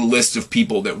long list of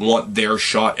people that want their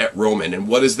shot at Roman. And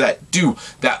what does that do?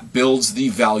 That builds the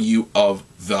value of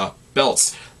the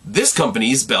belts. This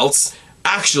company's belts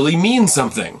actually mean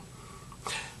something.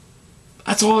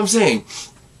 That's all I'm saying.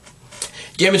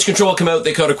 Damage Control come out,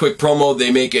 they cut a quick promo,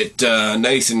 they make it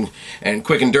nice and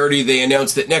quick and dirty. They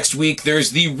announce that next week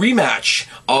there's the rematch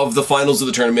of the finals of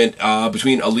the tournament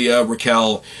between Aaliyah,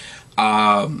 Raquel,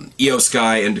 Io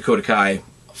Sky, and Dakota Kai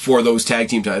for those tag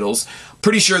team titles.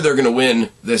 Pretty sure they're going to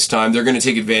win this time. They're going to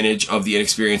take advantage of the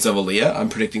inexperience of Aaliyah. I'm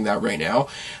predicting that right now.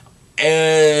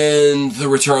 And the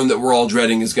return that we're all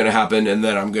dreading is going to happen, and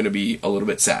then I'm going to be a little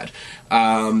bit sad.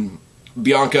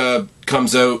 Bianca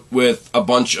comes out with a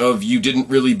bunch of "you didn't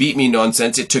really beat me"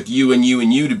 nonsense. It took you and you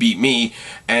and you to beat me.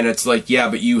 And it's like, yeah,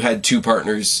 but you had 2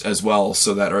 partners as well,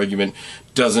 so that argument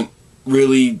doesn't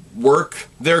really work,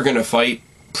 they're going to fight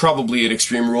probably at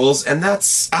Extreme Rules, and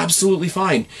that's absolutely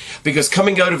fine. Because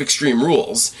coming out of Extreme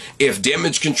Rules, if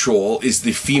Damage Control is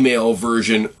the female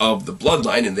version of the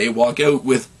Bloodline and they walk out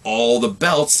with all the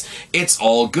belts, it's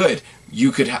all good.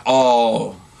 You could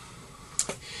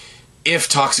if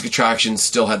Toxic Attraction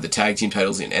still had the tag team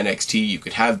titles in NXT, you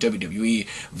could have WWE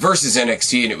versus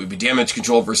NXT, and it would be Damage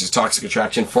Control versus Toxic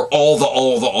Attraction for all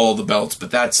the belts.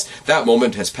 But that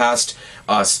moment has passed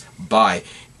us by.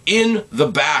 In the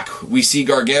back, we see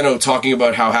Gargano talking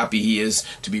about how happy he is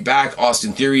to be back.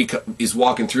 Austin Theory is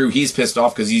walking through. He's pissed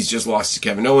off because he's just lost to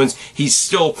Kevin Owens. He's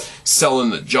still selling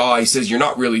the jaw. He says, "You're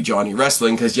not really Johnny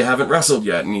Wrestling because you haven't wrestled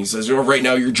yet." And he says, "Oh, right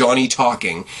now you're Johnny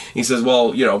Talking." He says,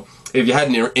 "Well, you know, if you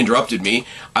hadn't interrupted me,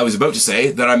 I was about to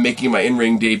say that I'm making my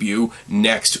in-ring debut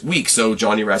next week." So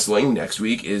Johnny Wrestling next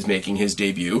week is making his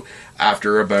debut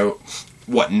after about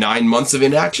 9 months of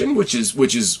inaction, which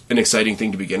is an exciting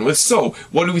thing to begin with. So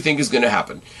what do we think is going to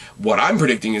happen? What I'm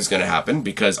predicting is going to happen,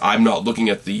 because I'm not looking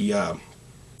at the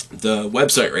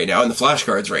website right now and the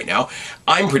flashcards right now,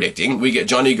 I'm predicting we get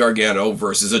Johnny Gargano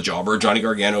versus a jobber, Johnny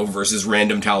Gargano versus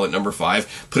random talent number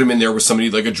 5, put him in there with somebody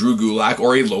like a Drew Gulak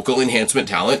or a local enhancement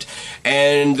talent,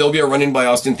 and there'll be a run-in by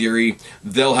Austin Theory.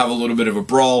 They'll have a little bit of a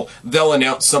brawl. They'll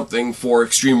announce something for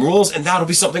Extreme Rules, and that'll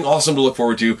be something awesome to look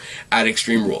forward to at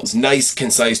Extreme Rules. Nice,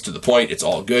 concise, to the point. It's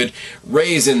all good.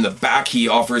 Ray's in the back. He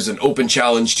offers an open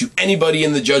challenge to anybody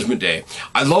in the Judgment Day.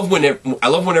 I love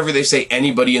whenever they say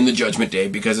anybody in the Judgment Day,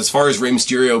 because as far as Rey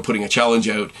Mysterio putting a challenge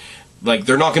out, like,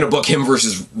 they're not going to book him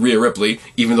versus Rhea Ripley,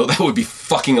 even though that would be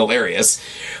fucking hilarious.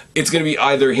 It's going to be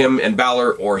either him and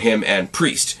Balor or him and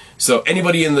Priest. So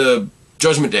anybody in the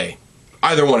Judgment Day,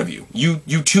 either one of you. You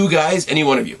two guys, any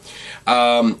one of you.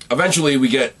 Eventually we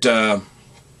get...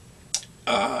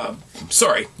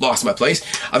 sorry, lost my place.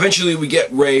 Eventually we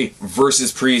get Rey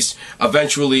versus Priest.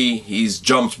 Eventually he's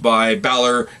jumped by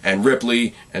Balor and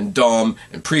Ripley and Dom,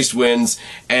 and Priest wins,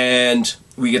 and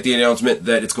we get the announcement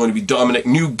that it's going to be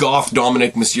new Goth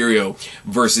Dominic Mysterio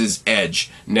versus Edge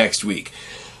next week.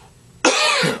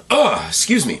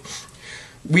 Excuse me.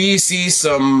 We see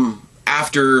some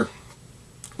after...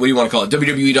 what do you want to call it?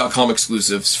 WWE.com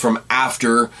exclusives from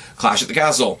after Clash at the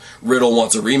Castle. Riddle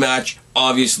wants a rematch.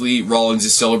 Obviously, Rollins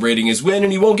is celebrating his win,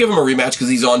 and he won't give him a rematch because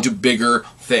he's on to bigger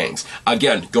things.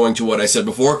 Again, going to what I said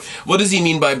before, what does he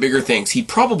mean by bigger things? He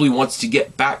probably wants to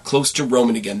get back close to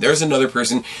Roman again. There's another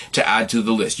person to add to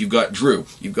the list. You've got Drew,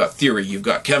 you've got Theory, you've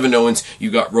got Kevin Owens,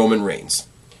 you've got Roman Reigns.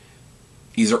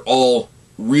 These are all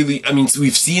really, I mean,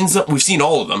 we've seen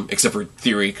all of them, except for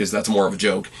Theory, because that's more of a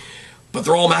joke. But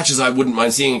they're all matches I wouldn't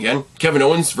mind seeing again. Kevin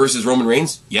Owens versus Roman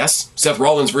Reigns? Yes. Seth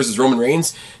Rollins versus Roman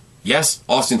Reigns? Yes.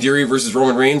 Austin Theory versus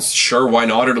Roman Reigns? Sure, why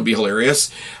not? It'll be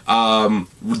hilarious.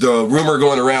 The rumor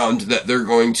going around that they're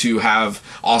going to have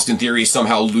Austin Theory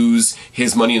somehow lose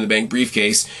his Money in the Bank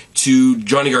briefcase to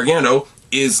Johnny Gargano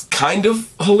is kind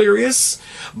of hilarious.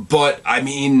 But, I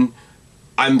mean,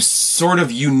 I'm sort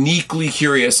of uniquely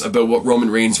curious about what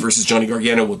Roman Reigns versus Johnny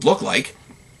Gargano would look like.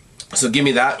 So give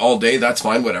me that all day, that's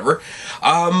fine, whatever.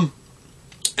 And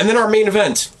then our main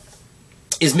event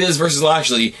is Miz versus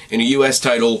Lashley in a US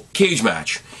title cage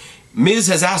match. Miz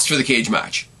has asked for the cage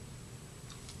match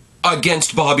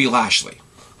against Bobby Lashley.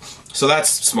 So that's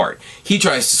smart. He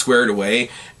tries to square it away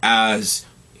as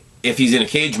if he's in a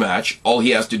cage match, all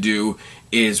he has to do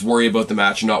is worry about the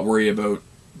match and not worry about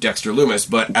Dexter Lumis.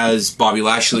 But as Bobby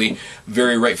Lashley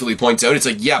very rightfully points out, it's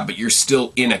like, yeah, but you're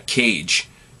still in a cage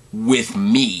with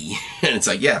me. And it's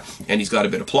like, yeah, and he's got a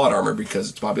bit of plot armor because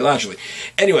it's Bobby Lashley.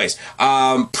 Anyways,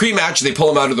 pre-match, they pull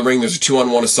him out of the ring. There's a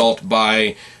 2-on-1 assault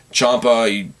by Ciampa.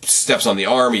 He steps on the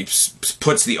arm. He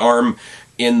puts the arm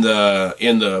in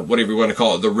the whatever you want to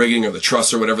call it, the rigging or the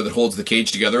truss or whatever that holds the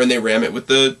cage together, and they ram it with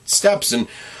the steps, and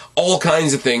all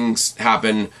kinds of things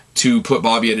happen to put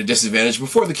Bobby at a disadvantage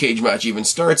before the cage match even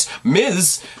starts.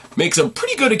 Miz makes a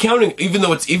pretty good accounting, even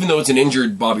though it's an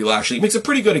injured Bobby Lashley, makes a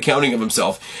pretty good accounting of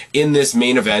himself in this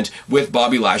main event with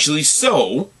Bobby Lashley.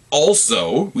 So,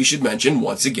 also, we should mention,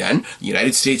 once again, the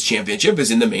United States Championship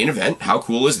is in the main event. How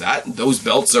cool is that? Those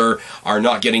belts are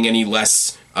not getting any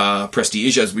less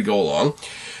prestige as we go along.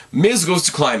 Miz goes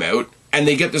to climb out, and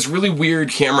they get this really weird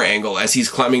camera angle as he's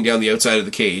climbing down the outside of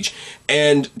the cage,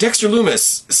 and Dexter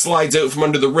Lumis slides out from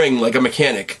under the ring like a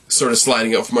mechanic, sort of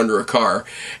sliding out from under a car.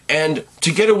 And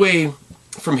to get away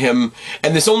from him,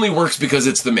 and this only works because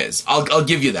it's The Miz. I'll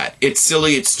give you that. It's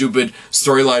silly, it's stupid,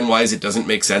 storyline-wise it doesn't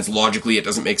make sense, logically it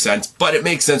doesn't make sense, but it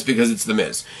makes sense because it's The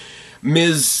Miz.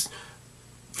 Miz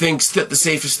thinks that the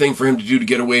safest thing for him to do to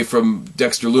get away from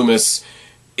Dexter Lumis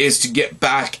is to get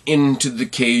back into the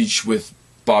cage with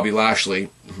Bobby Lashley,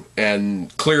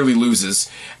 and clearly loses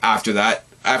after that.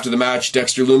 After the match,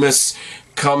 Dexter Lumis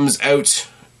comes out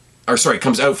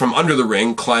from under the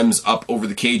ring, climbs up over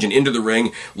the cage and into the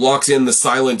ring, locks in the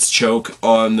silence choke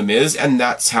on The Miz, and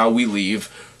that's how we leave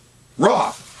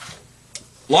Raw.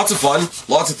 Lots of fun,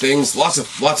 lots of things, lots of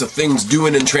things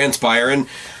doing and transpiring,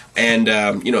 and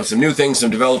some new things, some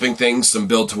developing things, some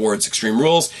build towards Extreme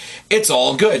Rules. It's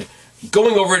all good.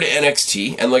 Going over to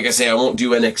NXT, and like I say, I won't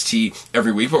do NXT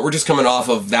every week, but we're just coming off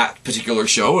of that particular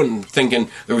show and thinking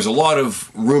there was a lot of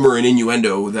rumor and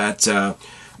innuendo that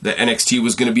that NXT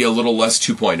was going to be a little less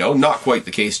 2.0. Not quite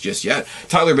the case just yet.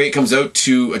 Tyler Bate comes out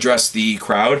to address the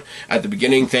crowd at the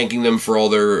beginning, thanking them for all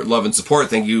their love and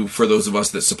support. Thank you for those of us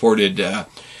that supported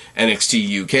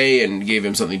NXT UK and gave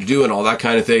him something to do and all that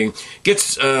kind of thing.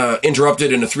 Gets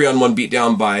interrupted in a 3-on-1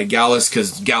 beatdown by Gallus,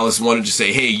 because Gallus wanted to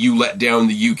say, hey, you let down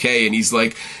the UK, and he's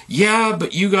like, yeah,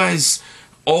 but you guys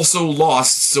also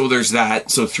lost, so there's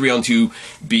that. So 3-on-2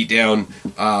 beatdown.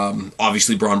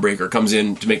 Obviously Braun Breaker comes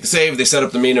in to make the save. They set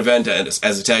up the main event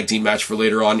as a tag team match for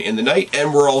later on in the night,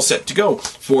 and we're all set to go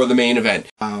for the main event.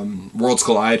 Worlds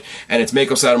collide, and it's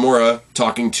Meiko Satomura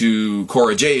talking to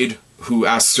Cora Jade, who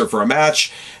asks her for a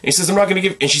match, and she says, I'm not going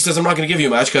to give you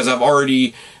a match because I've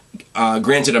already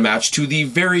granted a match to the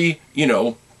very,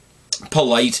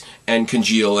 polite and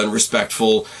congeal and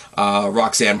respectful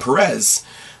Roxanne Perez.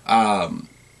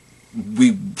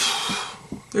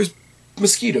 There's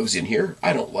mosquitoes in here.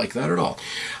 I don't like that at all.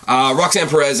 Roxanne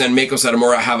Perez and Meiko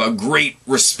Satomura have a great,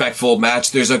 respectful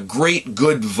match. There's a great,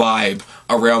 good vibe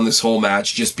around this whole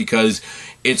match, just because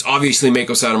it's obviously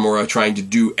Meiko Satomura trying to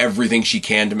do everything she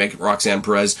can to make Roxanne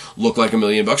Perez look like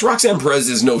 $1,000,000. Roxanne Perez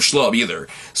is no schlub either,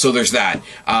 so there's that.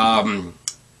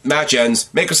 Match ends.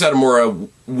 Meiko Satomura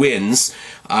wins.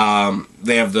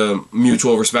 They have the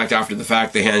mutual respect after the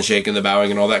fact, the handshake and the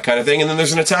bowing and all that kind of thing. And then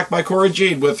there's an attack by Cora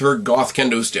Jade with her goth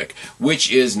kendo stick,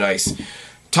 which is nice.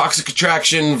 Toxic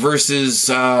Attraction versus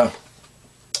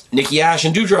Nikki Ash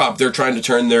and Doudrop. They're trying to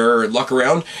turn their luck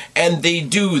around, and they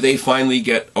do. They finally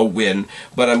get a win.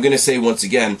 But I'm going to say once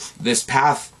again, this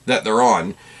path that they're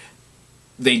on,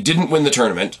 they didn't win the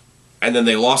tournament, and then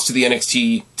they lost to the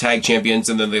NXT Tag Champions,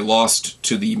 and then they lost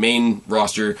to the main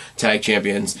roster Tag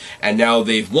Champions, and now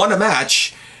they've won a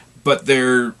match, but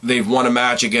they've won a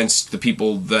match against the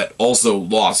people that also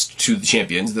lost to the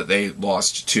champions that they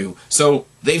lost to. So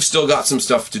they've still got some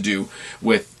stuff to do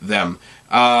with them.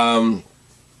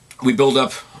 We build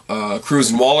up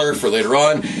Cruz and Waller for later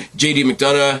on. JD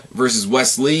McDonough versus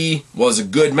Wes Lee was a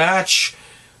good match.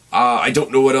 I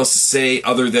don't know what else to say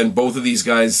other than both of these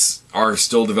guys are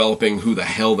still developing who the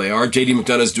hell they are. JD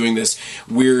McDonough's doing this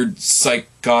weird,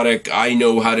 psychotic, I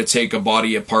know how to take a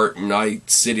body apart and I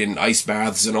sit in ice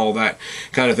baths and all that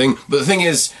kind of thing. But the thing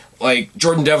is, like,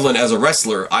 Jordan Devlin as a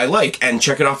wrestler, I like, and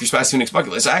check it off your Spaz Phoenix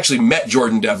bucket list. I actually met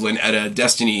Jordan Devlin at a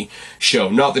Destiny show.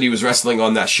 Not that he was wrestling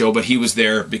on that show, but he was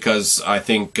there because I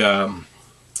think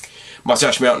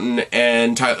Mustache Mountain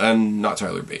and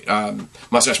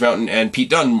Mustache Mountain and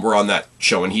Pete Dunne were on that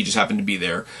show, and he just happened to be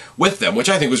there with them, which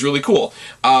I think was really cool.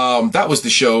 That was the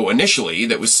show initially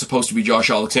that was supposed to be Josh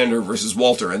Alexander versus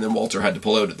Walter, and then Walter had to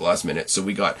pull out at the last minute, so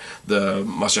we got the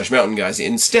Mustache Mountain guys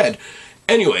instead.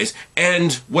 Anyways,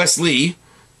 and Wes Lee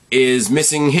is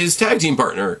missing his tag team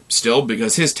partner still,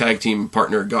 because his tag team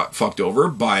partner got fucked over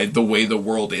by the way the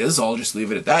world is. I'll just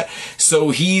leave it at that.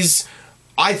 So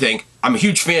I'm a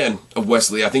huge fan of Wes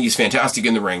Lee. I think he's fantastic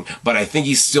in the ring, but I think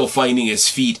he's still finding his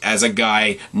feet as a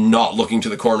guy not looking to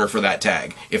the corner for that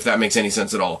tag, if that makes any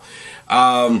sense at all.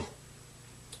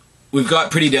 We've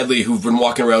got Pretty Deadly, who've been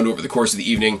walking around over the course of the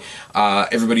evening.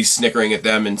 Everybody's snickering at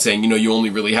them and saying, you only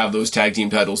really have those tag team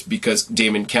titles because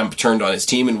Damon Kemp turned on his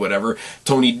team and whatever.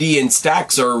 Tony D and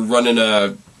Stax are running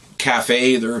a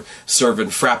cafe. They're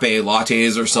serving frappe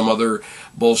lattes or some other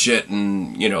bullshit,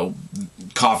 and,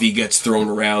 coffee gets thrown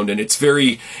around, and it's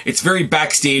very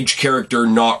backstage character,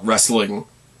 not wrestling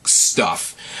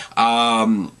stuff.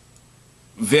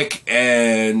 Vic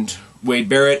and Wade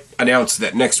Barrett announced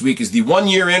that next week is the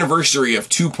 1-year anniversary of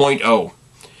 2.0.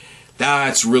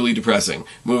 That's really depressing.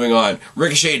 Moving on.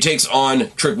 Ricochet takes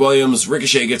on Trick Williams.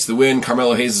 Ricochet gets the win.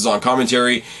 Carmelo Hayes is on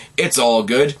commentary. It's all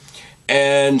good.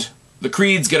 And the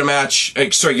Creeds get a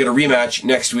rematch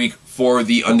next week for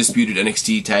the undisputed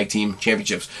NXT Tag Team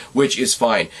Championships, which is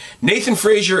fine. Nathan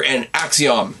Frazier and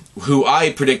Axiom, who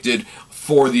I predicted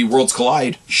for the Worlds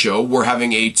Collide show, were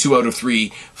having a 2 out of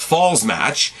 3 falls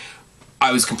match.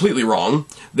 I was completely wrong.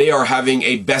 They are having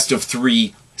a best of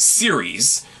 3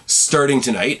 series starting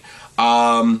tonight.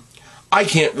 I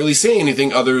can't really say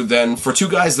anything other than, for two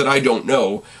guys that I don't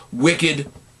know, wicked,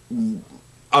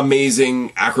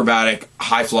 amazing, acrobatic,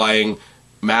 high-flying,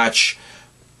 match.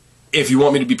 If you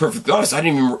want me to be perfectly honest, I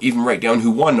didn't even write down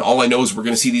who won. All I know is we're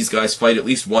going to see these guys fight at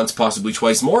least once, possibly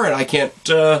twice more, and I can't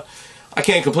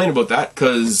complain about that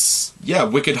because, yeah,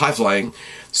 wicked high-flying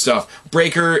stuff.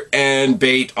 Breaker and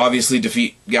Bate obviously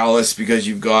defeat Gallus because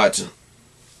you've got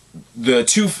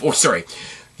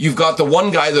you've got the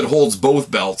one guy that holds both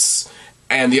belts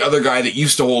and the other guy that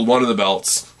used to hold one of the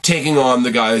belts taking on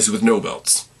the guys with no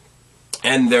belts.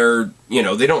 And they're,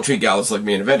 they don't treat Gallus like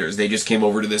main eventers. They just came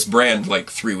over to this brand like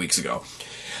 3 weeks ago.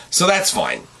 So that's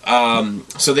fine.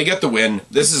 So they get the win.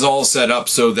 This is all set up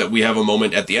so that we have a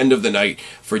moment at the end of the night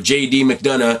for JD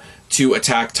McDonough to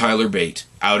attack Tyler Bate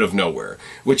out of nowhere.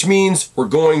 Which means we're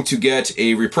going to get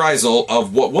a reprisal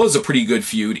of what was a pretty good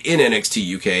feud in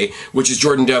NXT UK, which is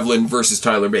Jordan Devlin versus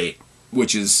Tyler Bate,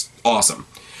 which is awesome.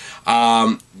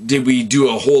 Did we do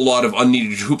a whole lot of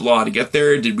unneeded hoopla to get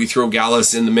there? Did we throw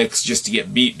Gallus in the mix just to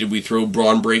get beat? Did we throw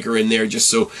Braun Breaker in there just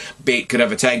so Bate could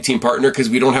have a tag team partner because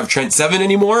we don't have Trent Seven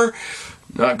anymore?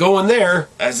 Not going there.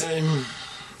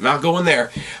 Not going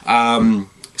there.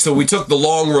 So we took the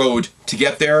long road to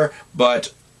get there,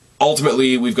 but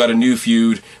ultimately we've got a new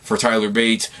feud for Tyler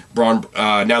Bate.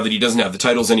 Now that he doesn't have the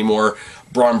titles anymore,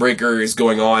 Braun Breaker is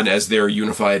going on as their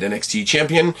unified NXT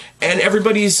champion, and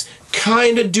everybody's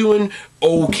kind of doing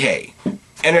okay.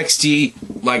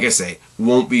 NXT, like I say,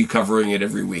 won't be covering it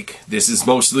every week. This is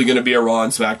mostly going to be a Raw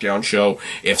and SmackDown show.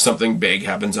 If something big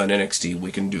happens on NXT,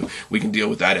 we can deal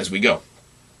with that as we go.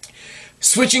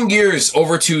 Switching gears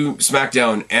over to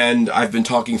SmackDown, and I've been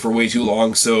talking for way too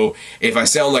long, so if I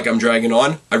sound like I'm dragging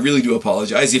on, I really do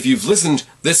apologize. If you've listened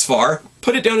this far,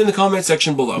 put it down in the comment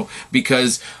section below,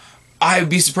 because I'd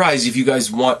be surprised if you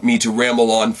guys want me to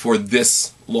ramble on for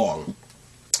this long.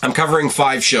 I'm covering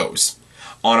 5 shows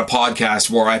on a podcast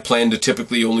where I plan to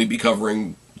typically only be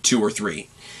covering 2 or 3.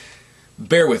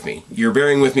 Bear with me. You're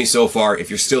bearing with me so far. If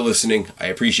you're still listening, I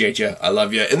appreciate you. I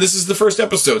love you. And this is the first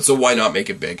episode, so why not make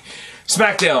it big?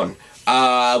 SmackDown.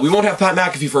 We won't have Pat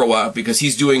McAfee for a while because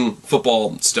he's doing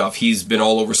football stuff. He's been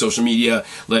all over social media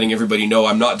letting everybody know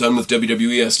I'm not done with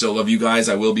WWE. I still love you guys.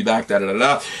 I will be back.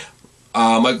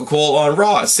 Michael Cole on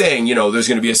Raw saying, there's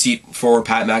going to be a seat for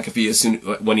Pat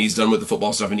McAfee when he's done with the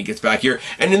football stuff and he gets back here.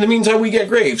 And in the meantime, we get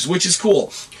Graves, which is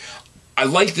cool. I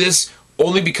like this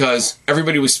only because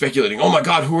everybody was speculating, oh my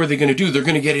god, who are they going to do? They're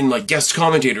going to get in like guest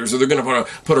commentators, or they're going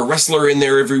to put a wrestler in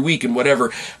there every week and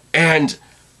whatever. And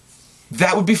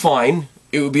that would be fine.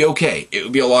 It would be okay. It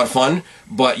would be a lot of fun.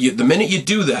 But the minute you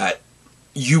do that,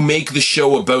 you make the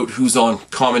show about who's on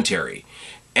commentary.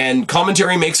 And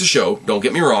commentary makes a show, don't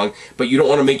get me wrong, but you don't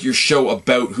want to make your show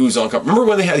about who's on commentary. Remember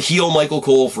when they had heel Michael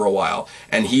Cole for a while,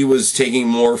 and he was taking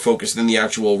more focus than the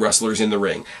actual wrestlers in the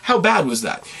ring? How bad was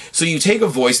that? So you take a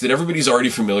voice that everybody's already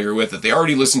familiar with, that they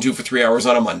already listened to for 3 hours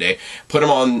on a Monday, put him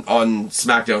on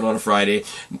SmackDown on a Friday.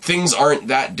 Things aren't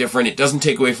that different. It doesn't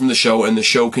take away from the show, and the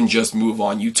show can just move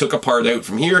on. You took a part out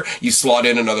from here, you slot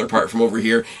in another part from over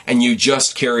here, and you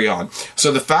just carry on.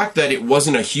 So the fact that it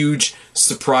wasn't a huge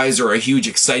surprise or a huge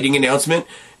exciting announcement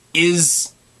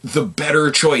is the better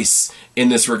choice in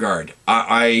this regard.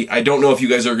 I don't know if you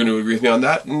guys are going to agree with me on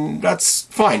that, and that's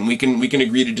fine. We can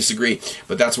agree to disagree,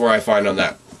 but that's where I find on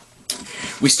that.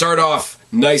 We start off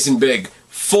nice and big.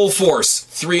 Full force,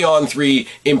 3-on-3,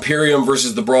 Imperium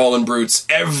versus the Brawlin' Brutes.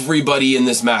 Everybody in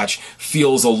this match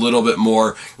feels a little bit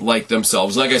more like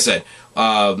themselves. Like I said,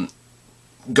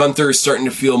 Gunther is starting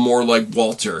to feel more like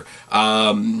Walter.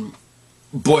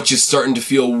 Butch is starting to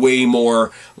feel way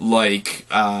more like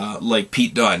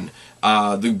Pete Dunne.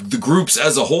 The groups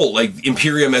as a whole, like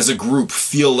Imperium as a group,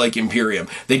 feel like Imperium.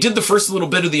 They did the first little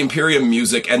bit of the Imperium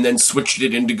music and then switched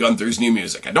it into Gunther's new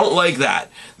music. I don't like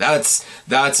that. That's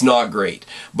not great.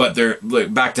 But they're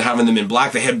back to having them in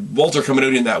black. They had Walter coming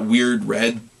out in that weird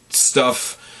red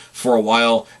stuff for a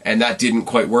while, and that didn't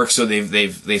quite work. So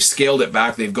they've scaled it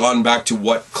back. They've gone back to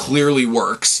what clearly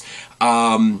works.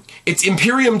 It's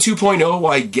Imperium 2.0,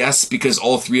 I guess, because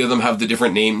all 3 of them have the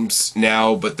different names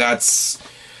now, but that's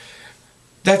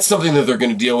something that they're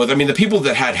going to deal with. I mean, the people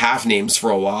that had half names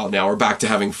for a while now are back to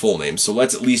having full names, so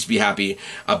let's at least be happy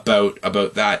about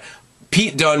that.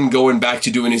 Pete Dunne going back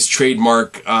to doing his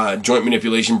trademark joint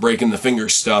manipulation, breaking the finger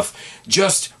stuff,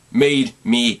 just made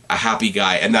me a happy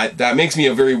guy, and that makes me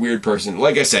a very weird person.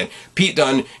 Like I said, Pete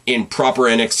Dunne in proper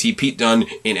NXT, Pete Dunne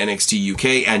in NXT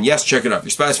UK, and yes, check it out.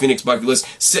 Your Spice Phoenix bucket list,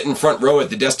 sit in front row at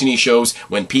the Destiny shows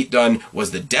when Pete Dunne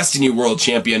was the Destiny World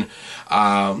Champion.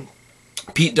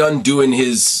 Pete Dunne doing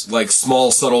his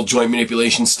small, subtle joint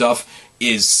manipulation stuff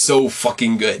is so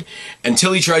fucking good.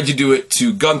 Until he tried to do it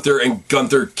to Gunther, and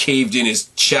Gunther caved in his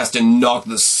chest and knocked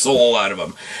the soul out of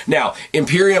him. Now,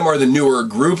 Imperium are the newer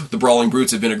group. The Brawling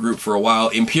Brutes have been a group for a while.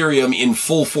 Imperium in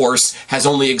full force has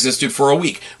only existed for a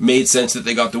week. Made sense that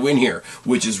they got the win here,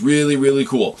 which is really, really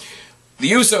cool.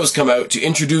 The Usos come out to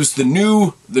introduce the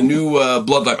new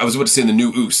bloodline. I was about to say the new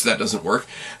Us. That doesn't work.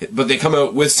 But they come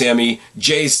out with Sammy.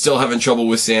 Jay's still having trouble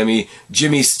with Sammy.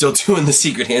 Jimmy's still doing the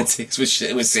secret handshakes with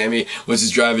Sammy, which is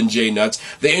driving Jay nuts.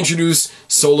 They introduce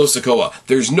Solo Sikoa.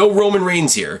 There's no Roman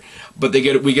Reigns here, but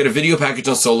we get a video package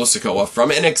on Solo Sikoa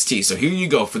from NXT. So here you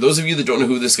go. For those of you that don't know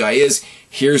who this guy is,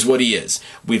 here's what he is.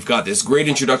 We've got this great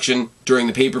introduction during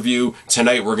the pay-per-view.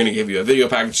 Tonight we're going to give you a video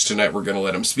package. Tonight we're going to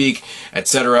let him speak,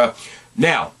 etc.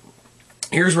 Now,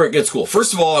 here's where it gets cool.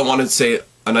 First of all, I wanted to say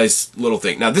a nice little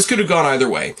thing. Now, this could have gone either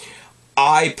way.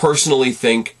 I personally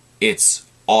think it's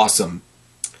awesome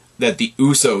that the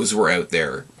Usos were out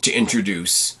there to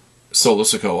introduce Solo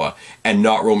Sikoa and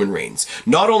not Roman Reigns.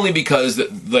 Not only because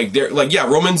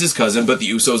Roman's his cousin, but the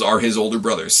Usos are his older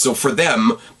brothers. So for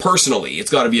them, personally,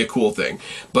 it's got to be a cool thing.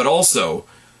 But also,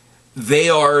 they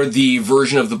are the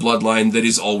version of the bloodline that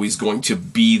is always going to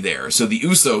be there. So the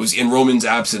Usos, in Roman's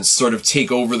absence, sort of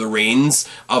take over the reins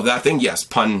of that thing. Yes,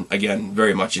 pun, again,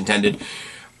 very much intended.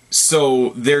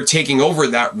 So they're taking over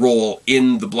that role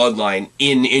in the bloodline,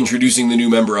 in introducing the new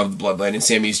member of the bloodline, and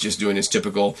Sammy's just doing his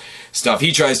typical stuff.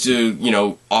 He tries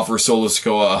to, offer Solo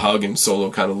Sikoa a hug, and Solo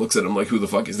kind of looks at him like, who the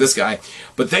fuck is this guy?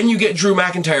 But then you get Drew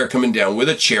McIntyre coming down with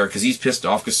a chair, because he's pissed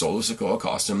off because Solo Sikoa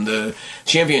cost him the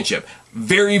championship.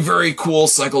 Very, very cool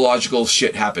psychological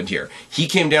shit happened here. He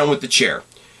came down with the chair.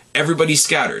 Everybody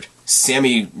scattered.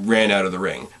 Sammy ran out of the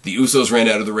ring. The Usos ran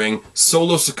out of the ring.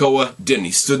 Solo Sikoa didn't.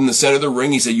 He stood in the center of the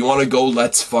ring. He said, you want to go?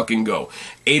 Let's fucking go.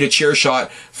 Ate a chair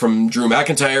shot from Drew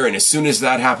McIntyre, and as soon as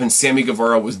that happened, Sammy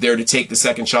Guevara was there to take the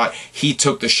second shot. He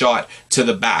took the shot to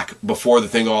the back before the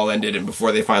thing all ended and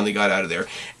before they finally got out of there.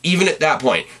 Even at that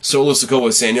point, Solo Sikoa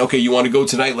was saying, okay, you want to go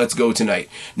tonight? Let's go tonight.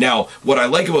 Now, what I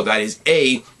like about that is,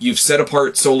 A, you've set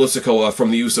apart Solo Sikoa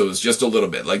from the Usos just a little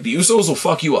bit. Like, the Usos will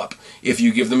fuck you up if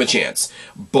you give them a chance.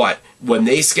 But when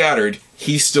they scattered,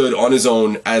 he stood on his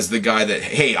own as the guy that,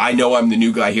 hey, I know I'm the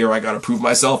new guy here. I got to prove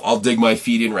myself. I'll dig my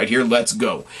feet in right here. Let's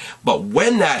go. But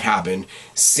when that happened,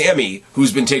 Sammy,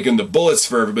 who's been taking the bullets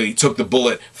for everybody, took the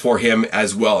bullet for him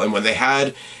as well. And when they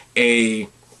had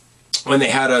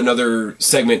another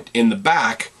segment in the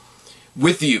back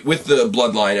with the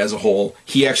bloodline as a whole,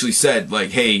 he actually said, like,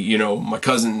 hey, my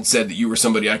cousin said that you were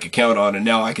somebody I could count on, and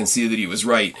now I can see that he was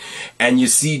right. And you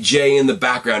see Jay in the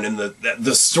background, and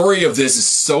the story of this is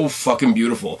so fucking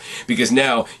beautiful, because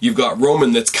now you've got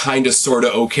Roman that's kind of sort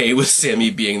of okay with Sammy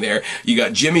being there. You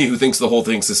got Jimmy, who thinks the whole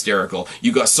thing's hysterical.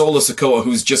 You got Solo Sikoa,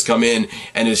 who's just come in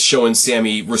and is showing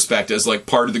Sammy respect as like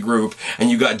part of the group, and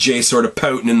you got Jay sort of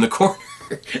pouting in the corner.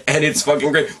 And it's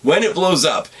fucking great. When it blows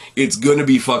up, it's gonna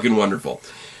be fucking wonderful.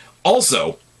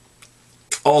 Also,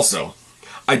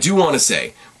 I do want to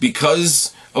say,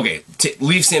 because, okay,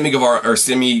 leave Sammy Guevara,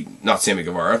 not Sammy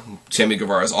Guevara. Sammy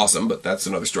Guevara is awesome, but that's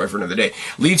another story for another day.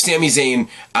 Leave Sami Zayn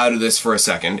out of this for a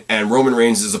second, and Roman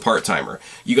Reigns is a part-timer.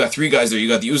 You got three guys there. You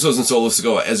got the Usos and Solo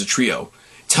Sikoa as a trio.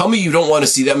 Tell me you don't want to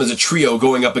see them as a trio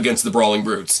going up against the Brawling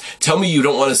Brutes. Tell me you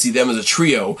don't want to see them as a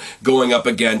trio going up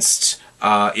against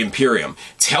Imperium.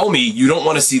 Tell me you don't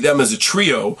want to see them as a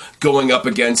trio going up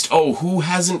against, who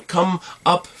hasn't come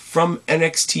up from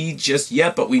NXT just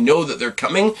yet, but we know that they're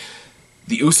coming?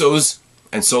 The Usos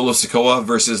and Solo Sikoa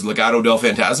versus Legado del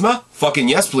Fantasma? Fucking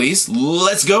yes, please.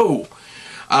 Let's go.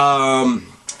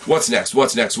 What's next?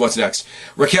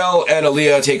 Raquel and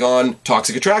Aaliyah take on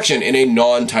Toxic Attraction in a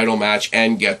non-title match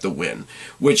and get the win,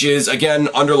 which is, again,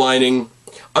 underlining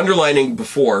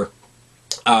before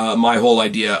my whole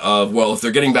idea of, well, if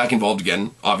they're getting back involved again,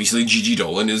 obviously Gigi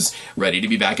Dolan is ready to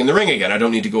be back in the ring again. I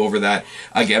don't need to go over that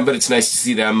again, but it's nice to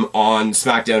see them on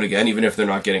SmackDown again, even if they're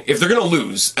not getting... If they're going to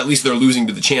lose, at least they're losing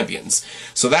to the champions.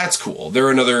 So that's cool.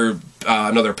 They're another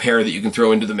pair that you can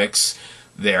throw into the mix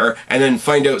there. And then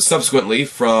find out subsequently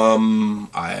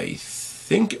from, I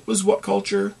think it was What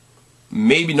Culture?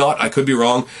 Maybe not. I could be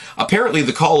wrong. Apparently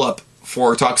the call-up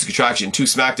for Toxic Attraction to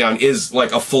SmackDown is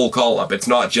like a full call-up. It's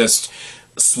not just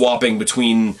swapping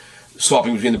between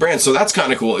the brands. So that's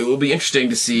kind of cool. It will be interesting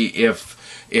to see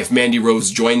if Mandy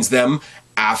Rose joins them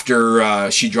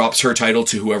after she drops her title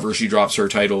to whoever she drops her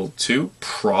title to.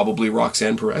 Probably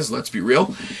Roxanne Perez, let's be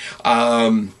real.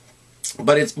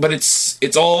 But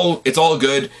it's all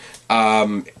good.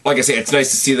 Like I say, it's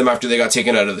nice to see them after they got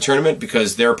taken out of the tournament,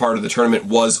 because their part of the tournament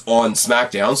was on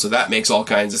SmackDown, so that makes all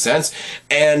kinds of sense.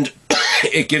 And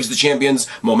it gives the champions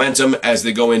momentum as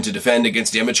they go in to defend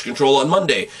against Damage Control on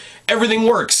Monday. Everything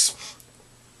works.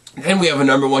 Then we have a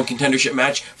number one contendership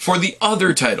match for the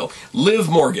other title. Liv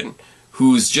Morgan,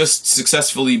 who's just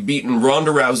successfully beaten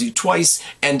Ronda Rousey twice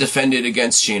and defended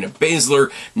against Shayna Baszler,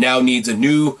 now needs a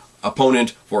new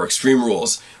opponent for Extreme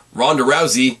Rules. Ronda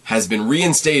Rousey has been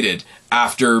reinstated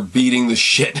after beating the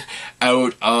shit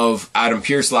out of Adam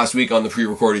Pearce last week on the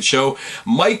pre-recorded show.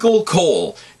 Michael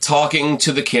Cole talking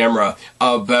to the camera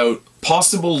about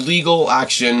possible legal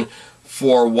action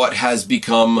for what has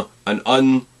become an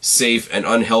unsafe and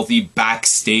unhealthy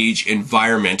backstage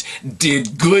environment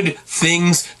did good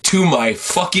things to my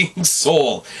fucking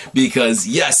soul. Because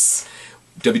yes,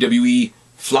 WWE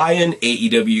flying,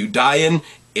 AEW dying,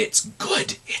 it's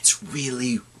good. It's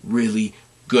really, really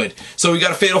good. So we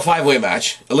got a fatal five-way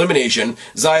match. Elimination.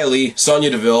 Xia Li,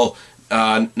 Sonya Deville,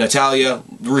 Natalya,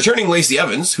 returning Lacey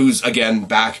Evans, who's again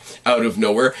back out of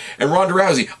nowhere, and Ronda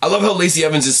Rousey. I love how Lacey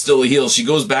Evans is still a heel. She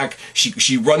goes back,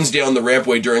 she runs down the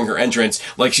rampway during her entrance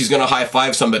like she's gonna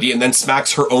high-five somebody and then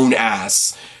smacks her own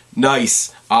ass.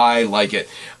 Nice. I like it.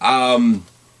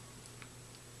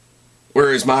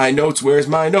 Where's my notes? Where's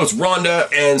my notes? Ronda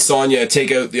and Sonya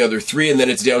take out the other three, and then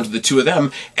it's down to the two of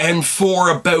them. And for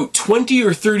about 20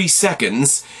 or 30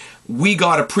 seconds, we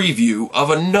got a preview of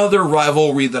another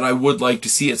rivalry that I would like to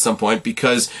see at some point,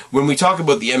 because when we talk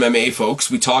about the MMA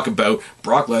folks, we talk about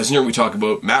Brock Lesnar, we talk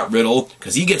about Matt Riddle,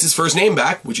 because he gets his first name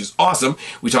back, which is awesome.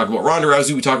 We talk about Ronda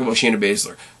Rousey, we talk about Shayna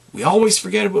Baszler. We always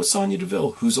forget about Sonya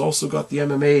Deville, who's also got the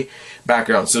MMA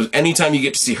background. So anytime you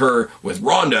get to see her with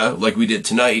Ronda, like we did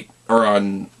tonight, or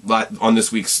on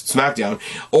this week's SmackDown,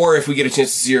 or if we get a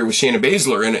chance to see her with Shayna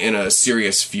Baszler in a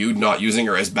serious feud, not using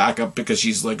her as backup because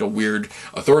she's like a weird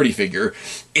authority figure,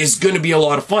 is going to be a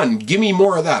lot of fun. Give me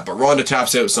more of that. But Ronda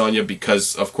taps out Sonya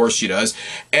because, of course, she does.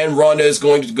 And Ronda is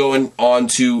going to go on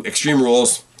to Extreme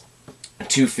Rules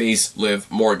to face Liv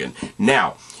Morgan.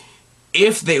 Now,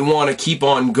 if they want to keep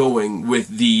on going with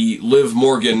the Liv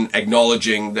Morgan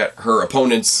acknowledging that her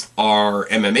opponents are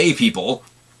MMA people,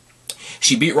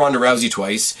 she beat Ronda Rousey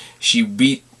twice. She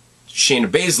beat Shayna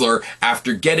Baszler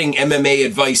after getting MMA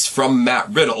advice from Matt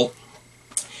Riddle.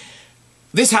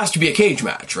 This has to be a cage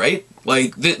match, right?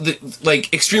 Like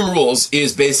like Extreme Rules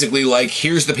is basically like,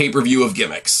 here's the pay-per-view of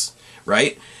gimmicks,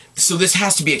 right? So this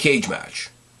has to be a cage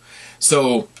match.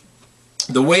 So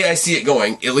the way I see it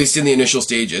going, at least in the initial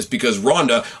stages, because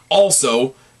Ronda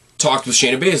also talked with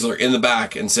Shayna Baszler in the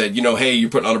back and said, you know, hey, you're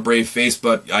putting on a brave face,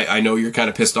 but I know you're kind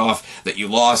of pissed off that you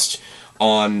lost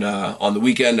on the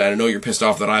weekend. I know you're pissed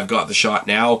off that I've got the shot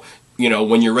now. You know,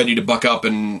 when you're ready to buck up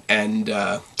and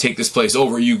take this place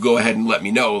over, you go ahead and let me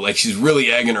know. Like, she's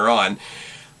really egging her on.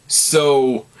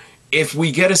 So if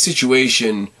we get a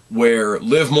situation where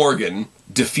Liv Morgan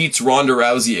defeats Ronda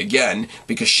Rousey again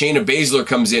because Shayna Baszler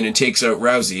comes in and takes out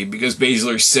Rousey because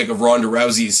Baszler's sick of Ronda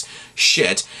Rousey's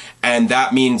shit, and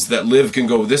that means that Liv can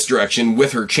go this direction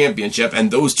with her championship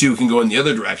and those two can go in the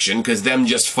other direction because them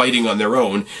just fighting on their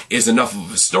own is enough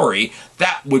of a story,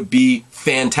 that would be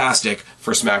fantastic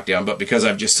for SmackDown. But because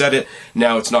I've just said it,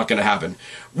 now it's not going to happen.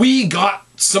 We got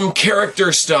some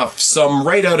character stuff, some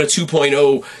right out of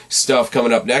 2.0 stuff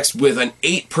coming up next with an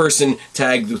 8-person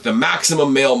tag with the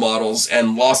Maximum Male Models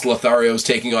and Los Lotharios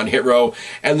taking on Hit Row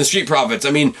and the Street Profits.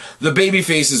 I mean, the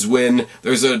babyfaces win.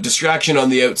 There's a distraction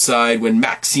on the outside when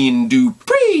Maxine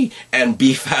Dupri and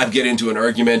B-Fab get into an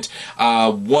argument.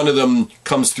 One of them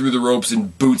comes through the ropes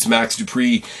and boots Max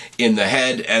Dupri in the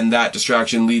head, and that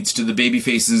distraction leads to the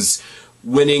babyfaces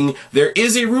winning. There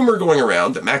is a rumor going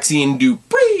around that Maxine Dupri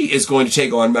is going to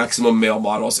take on Maximum Male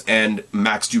Models, and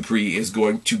Max Dupri is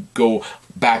going to go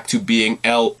back to being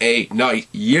LA Knight.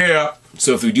 Yeah!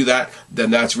 So if we do that, then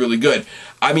that's really good.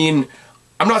 I mean,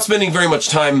 I'm not spending very much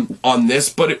time on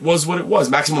this, but it was what it was.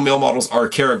 Maximum Male Models are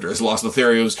characters. Los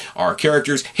Lotharios are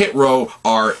characters. Hit Row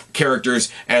are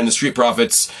characters. And the Street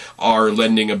Profits are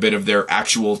lending a bit of their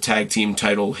actual tag team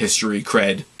title history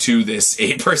cred to this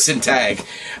 8-person tag.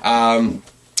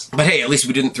 But hey, at least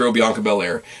we didn't throw Bianca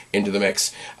Belair into the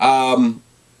mix.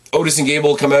 Otis and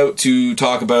Gable come out to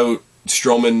talk about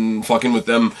Strowman fucking with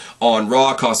them on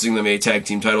Raw, costing them a tag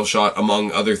team title shot,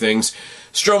 among other things.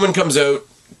 Strowman comes out,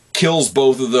 kills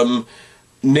both of them,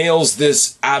 nails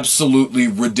this absolutely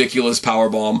ridiculous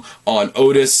powerbomb on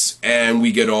Otis, and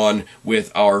we get on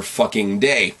with our fucking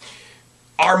day.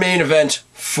 Our main event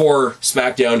for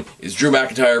SmackDown is Drew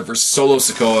McIntyre versus Solo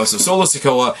Sikoa. So Solo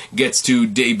Sikoa gets to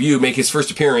debut, make his first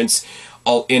appearance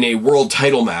in a world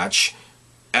title match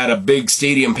at a big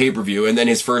stadium pay-per-view, and then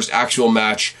his first actual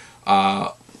match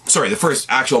the first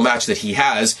actual match that he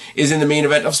has is in the main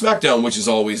event of SmackDown, which is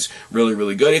always really,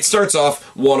 really good. It starts off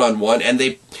one-on-one, and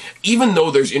they, even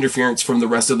though there's interference from the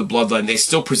rest of the Bloodline, they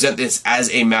still present this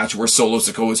as a match where Solo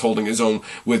Sikoa is holding his own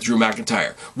with Drew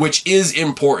McIntyre, which is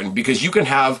important because you can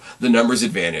have the numbers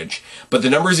advantage, but the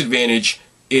numbers advantage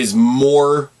is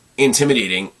more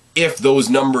intimidating if those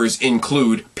numbers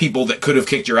include people that could have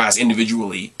kicked your ass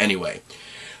individually anyway.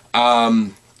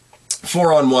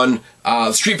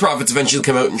 4-on-1, Street Profits eventually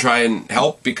come out and try and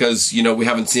help because, you know, we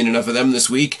haven't seen enough of them this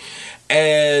week.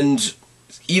 And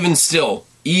even still,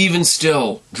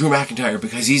 Drew McIntyre,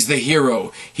 because he's the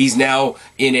hero, he's now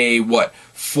in a,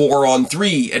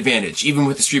 4-on-3 advantage, even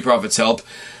with the Street Profits' help.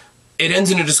 It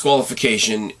ends in a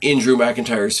disqualification in Drew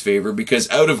McIntyre's favor because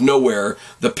out of nowhere,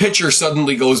 the picture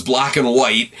suddenly goes black and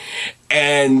white,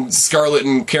 and Scarlett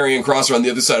and Karrion Kross are on the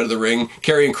other side of the ring.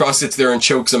 Karrion Kross sits there and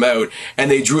chokes him out,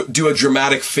 and they do a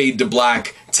dramatic fade to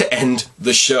black to end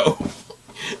the show.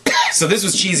 So this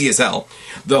was cheesy as hell.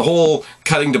 The whole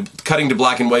cutting to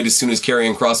black and white as soon as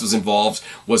Karrion Kross was involved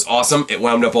was awesome. It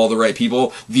wound up all the right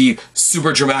people. The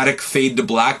super dramatic fade to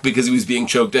black because he was being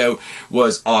choked out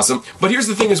was awesome. But here's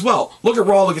the thing as well. Look at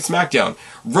Raw, look at SmackDown.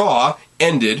 Raw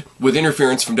ended with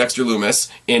interference from Dexter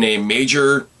Lumis in a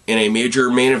major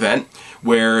main event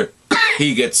where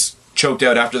he gets choked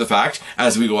out after the fact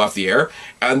as we go off the air,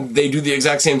 and they do the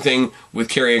exact same thing with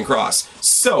Karrion Kross.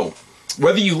 So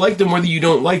whether you like them, whether you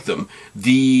don't like them,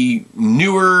 the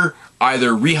newer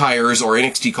either rehires or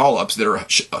NXT call-ups that are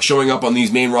showing up on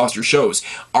these main roster shows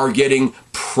are getting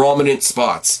prominent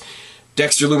spots.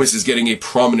 Dexter Lumis is getting a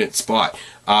prominent spot.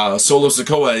 Solo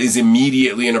Sikoa is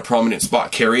immediately in a prominent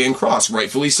spot. Karrion Kross,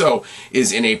 rightfully so,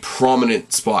 is in a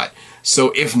prominent spot.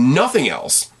 So if nothing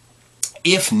else,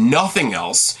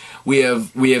 we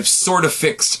have sort of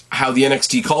fixed how the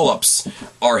NXT call-ups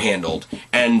are handled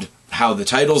and how the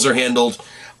titles are handled.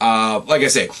 Like I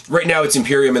say, right now it's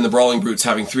Imperium and the Brawling Brutes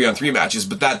having 3-on-3 matches,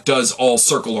 but that does all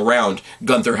circle around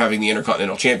Gunther having the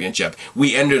Intercontinental Championship.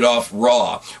 We ended off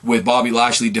Raw with Bobby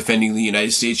Lashley defending the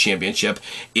United States Championship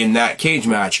in that cage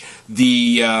match.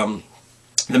 The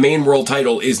main world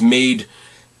title is made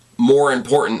more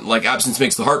important, like absence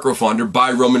makes the heart grow fonder,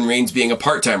 by Roman Reigns being a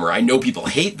part-timer. I know people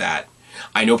hate that.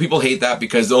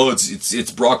 Because,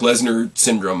 it's Brock Lesnar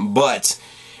syndrome, but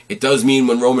it does mean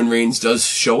when Roman Reigns does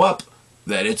show up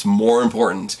that it's more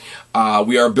important.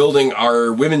 We are building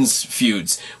our women's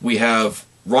feuds. We have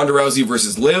Ronda Rousey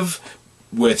versus Liv,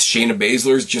 with Shayna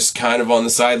Baszler just kind of on the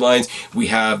sidelines. We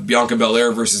have Bianca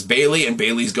Belair versus Bayley, and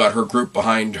Bayley's got her group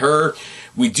behind her.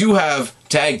 We do have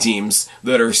tag teams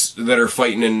that are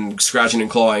fighting and scratching and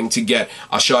clawing to get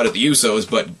a shot at the Usos,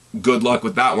 but good luck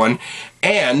with that one.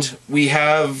 And we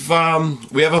have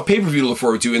a pay-per-view to look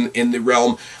forward to in the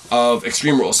realm of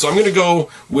Extreme Rules. So I'm going to go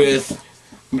with,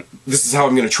 this is how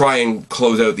I'm going to try and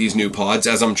close out these new pods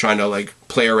as I'm trying to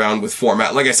play around with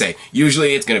format. Like I say,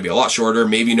 usually it's going to be a lot shorter,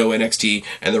 maybe no NXT,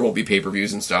 and there won't be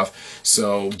pay-per-views and stuff.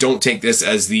 So don't take this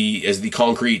as the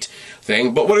concrete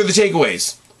thing. But what are the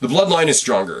takeaways? The Bloodline is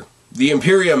stronger. The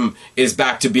Imperium is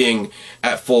back to being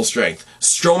at full strength.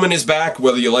 Strowman is back,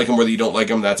 whether you like him, whether you don't like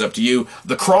him, that's up to you.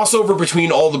 The crossover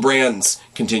between all the brands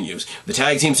continues. The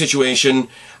tag team situation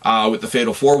with the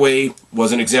Fatal 4-Way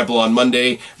was an example on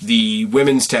Monday. The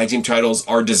women's tag team titles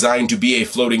are designed to be a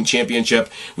floating championship.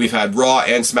 We've had Raw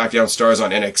and SmackDown stars on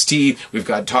NXT. We've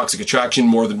got Toxic Attraction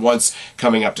more than once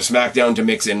coming up to SmackDown to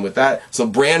mix in with that. So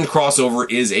brand crossover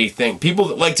is a thing. People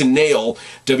that like to nail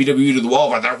WWE to the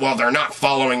wall, they're not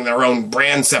following their own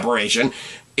brand separation.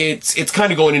 It's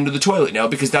kind of going into the toilet now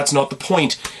because that's not the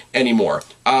point anymore.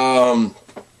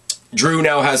 Drew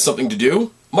now has something to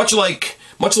do, much like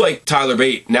Tyler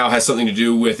Bate now has something to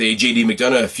do with a JD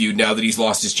McDonough feud now that he's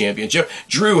lost his championship.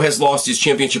 Drew has lost his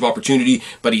championship opportunity,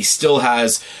 but he still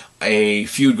has a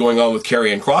feud going on with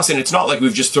Karrion Kross, and it's not like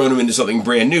we've just thrown him into something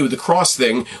brand new. The Kross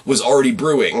thing was already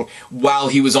brewing while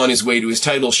he was on his way to his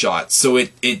title shot. So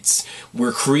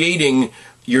we're creating,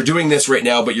 you're doing this right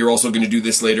now, but you're also going to do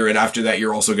this later, and after that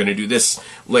you're also going to do this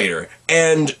later.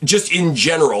 And just in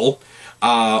general,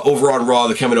 over on Raw,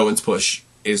 the Kevin Owens push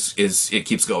it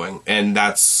keeps going, and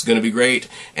that's going to be great.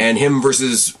 And him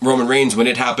versus Roman Reigns, when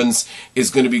it happens,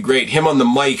 is going to be great. Him on the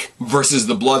mic versus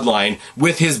the Bloodline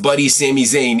with his buddy Sami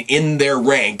Zayn in their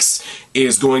ranks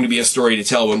is going to be a story to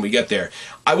tell when we get there.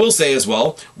 I will say as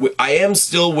well, I am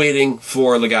still waiting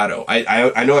for Legado.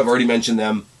 I know I've already mentioned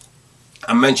them.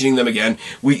 I'm mentioning them again.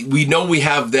 We know we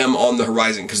have them on the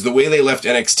horizon because the way they left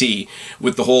NXT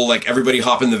with the whole everybody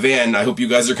hop in the van, I hope you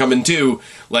guys are coming too,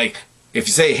 if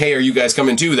you say, hey, are you guys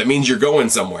coming too, that means you're going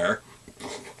somewhere.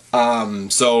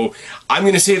 So I'm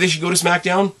going to say they should go to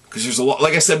SmackDown because there's a lot,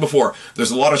 like I said before,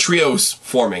 there's a lot of trios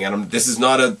forming, and this is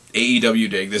not a AEW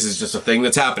dig. This is just a thing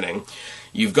that's happening.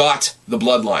 You've got the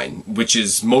Bloodline, which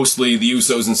is mostly the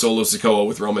Usos and Solo Sikoa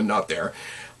with Roman not there.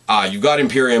 You've got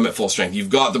Imperium at full strength. You've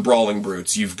got the Brawling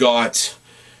Brutes. You've got,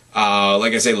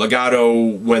 like I say,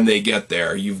 Legado when they get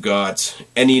there. You've got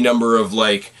any number of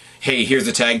like, hey, here's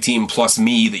a tag team plus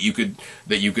me that you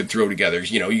could throw together.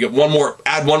 You know, you get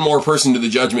add one more person to the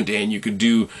Judgment Day, and you could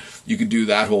do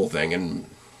that whole thing. And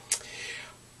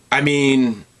I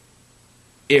mean,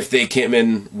 if they came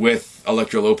in with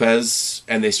Elektra Lopez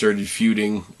and they started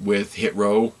feuding with Hit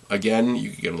Row again,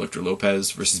 you could get Elektra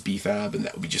Lopez versus B-Fab, and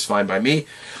that would be just fine by me.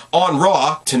 On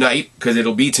Raw tonight, because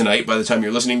it'll be tonight by the time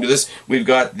you're listening to this, we've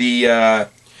got the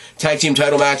tag team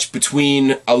title match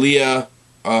between Aaliyah,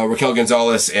 Raquel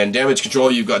Gonzalez, and Damage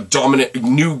Control. You've got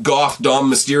new Goth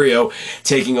Dom Mysterio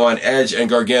taking on Edge, and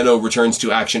Gargano returns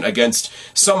to action against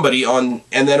somebody and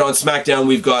then on SmackDown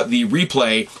we've got the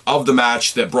replay of the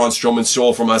match that Braun Strowman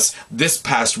stole from us this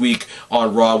past week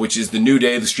on Raw, which is the New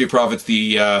Day, the Street Profits,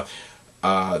 the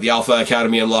Alpha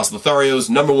Academy, and Los Lotharios,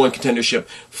 #1 contendership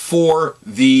for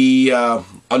the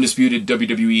undisputed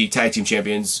WWE Tag Team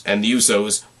Champions and the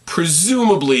Usos,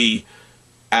 presumably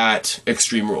at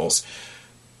Extreme Rules.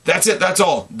 That's it. That's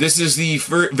all. This is the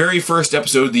very first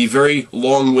episode, the very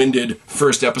long-winded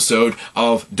first episode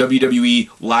of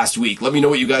WWE Last Week. Let me know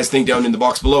what you guys think down in the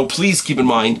box below. Please keep in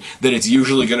mind that it's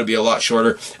usually going to be a lot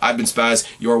shorter. I've been Spaz,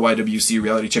 your YWC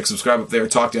Reality Check. Subscribe up there,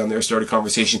 talk down there, start a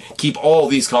conversation. Keep all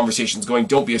these conversations going.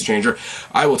 Don't be a stranger.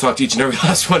 I will talk to each and every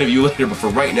last one of you later, but for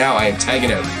right now, I am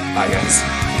tagging out. Bye,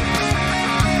 guys.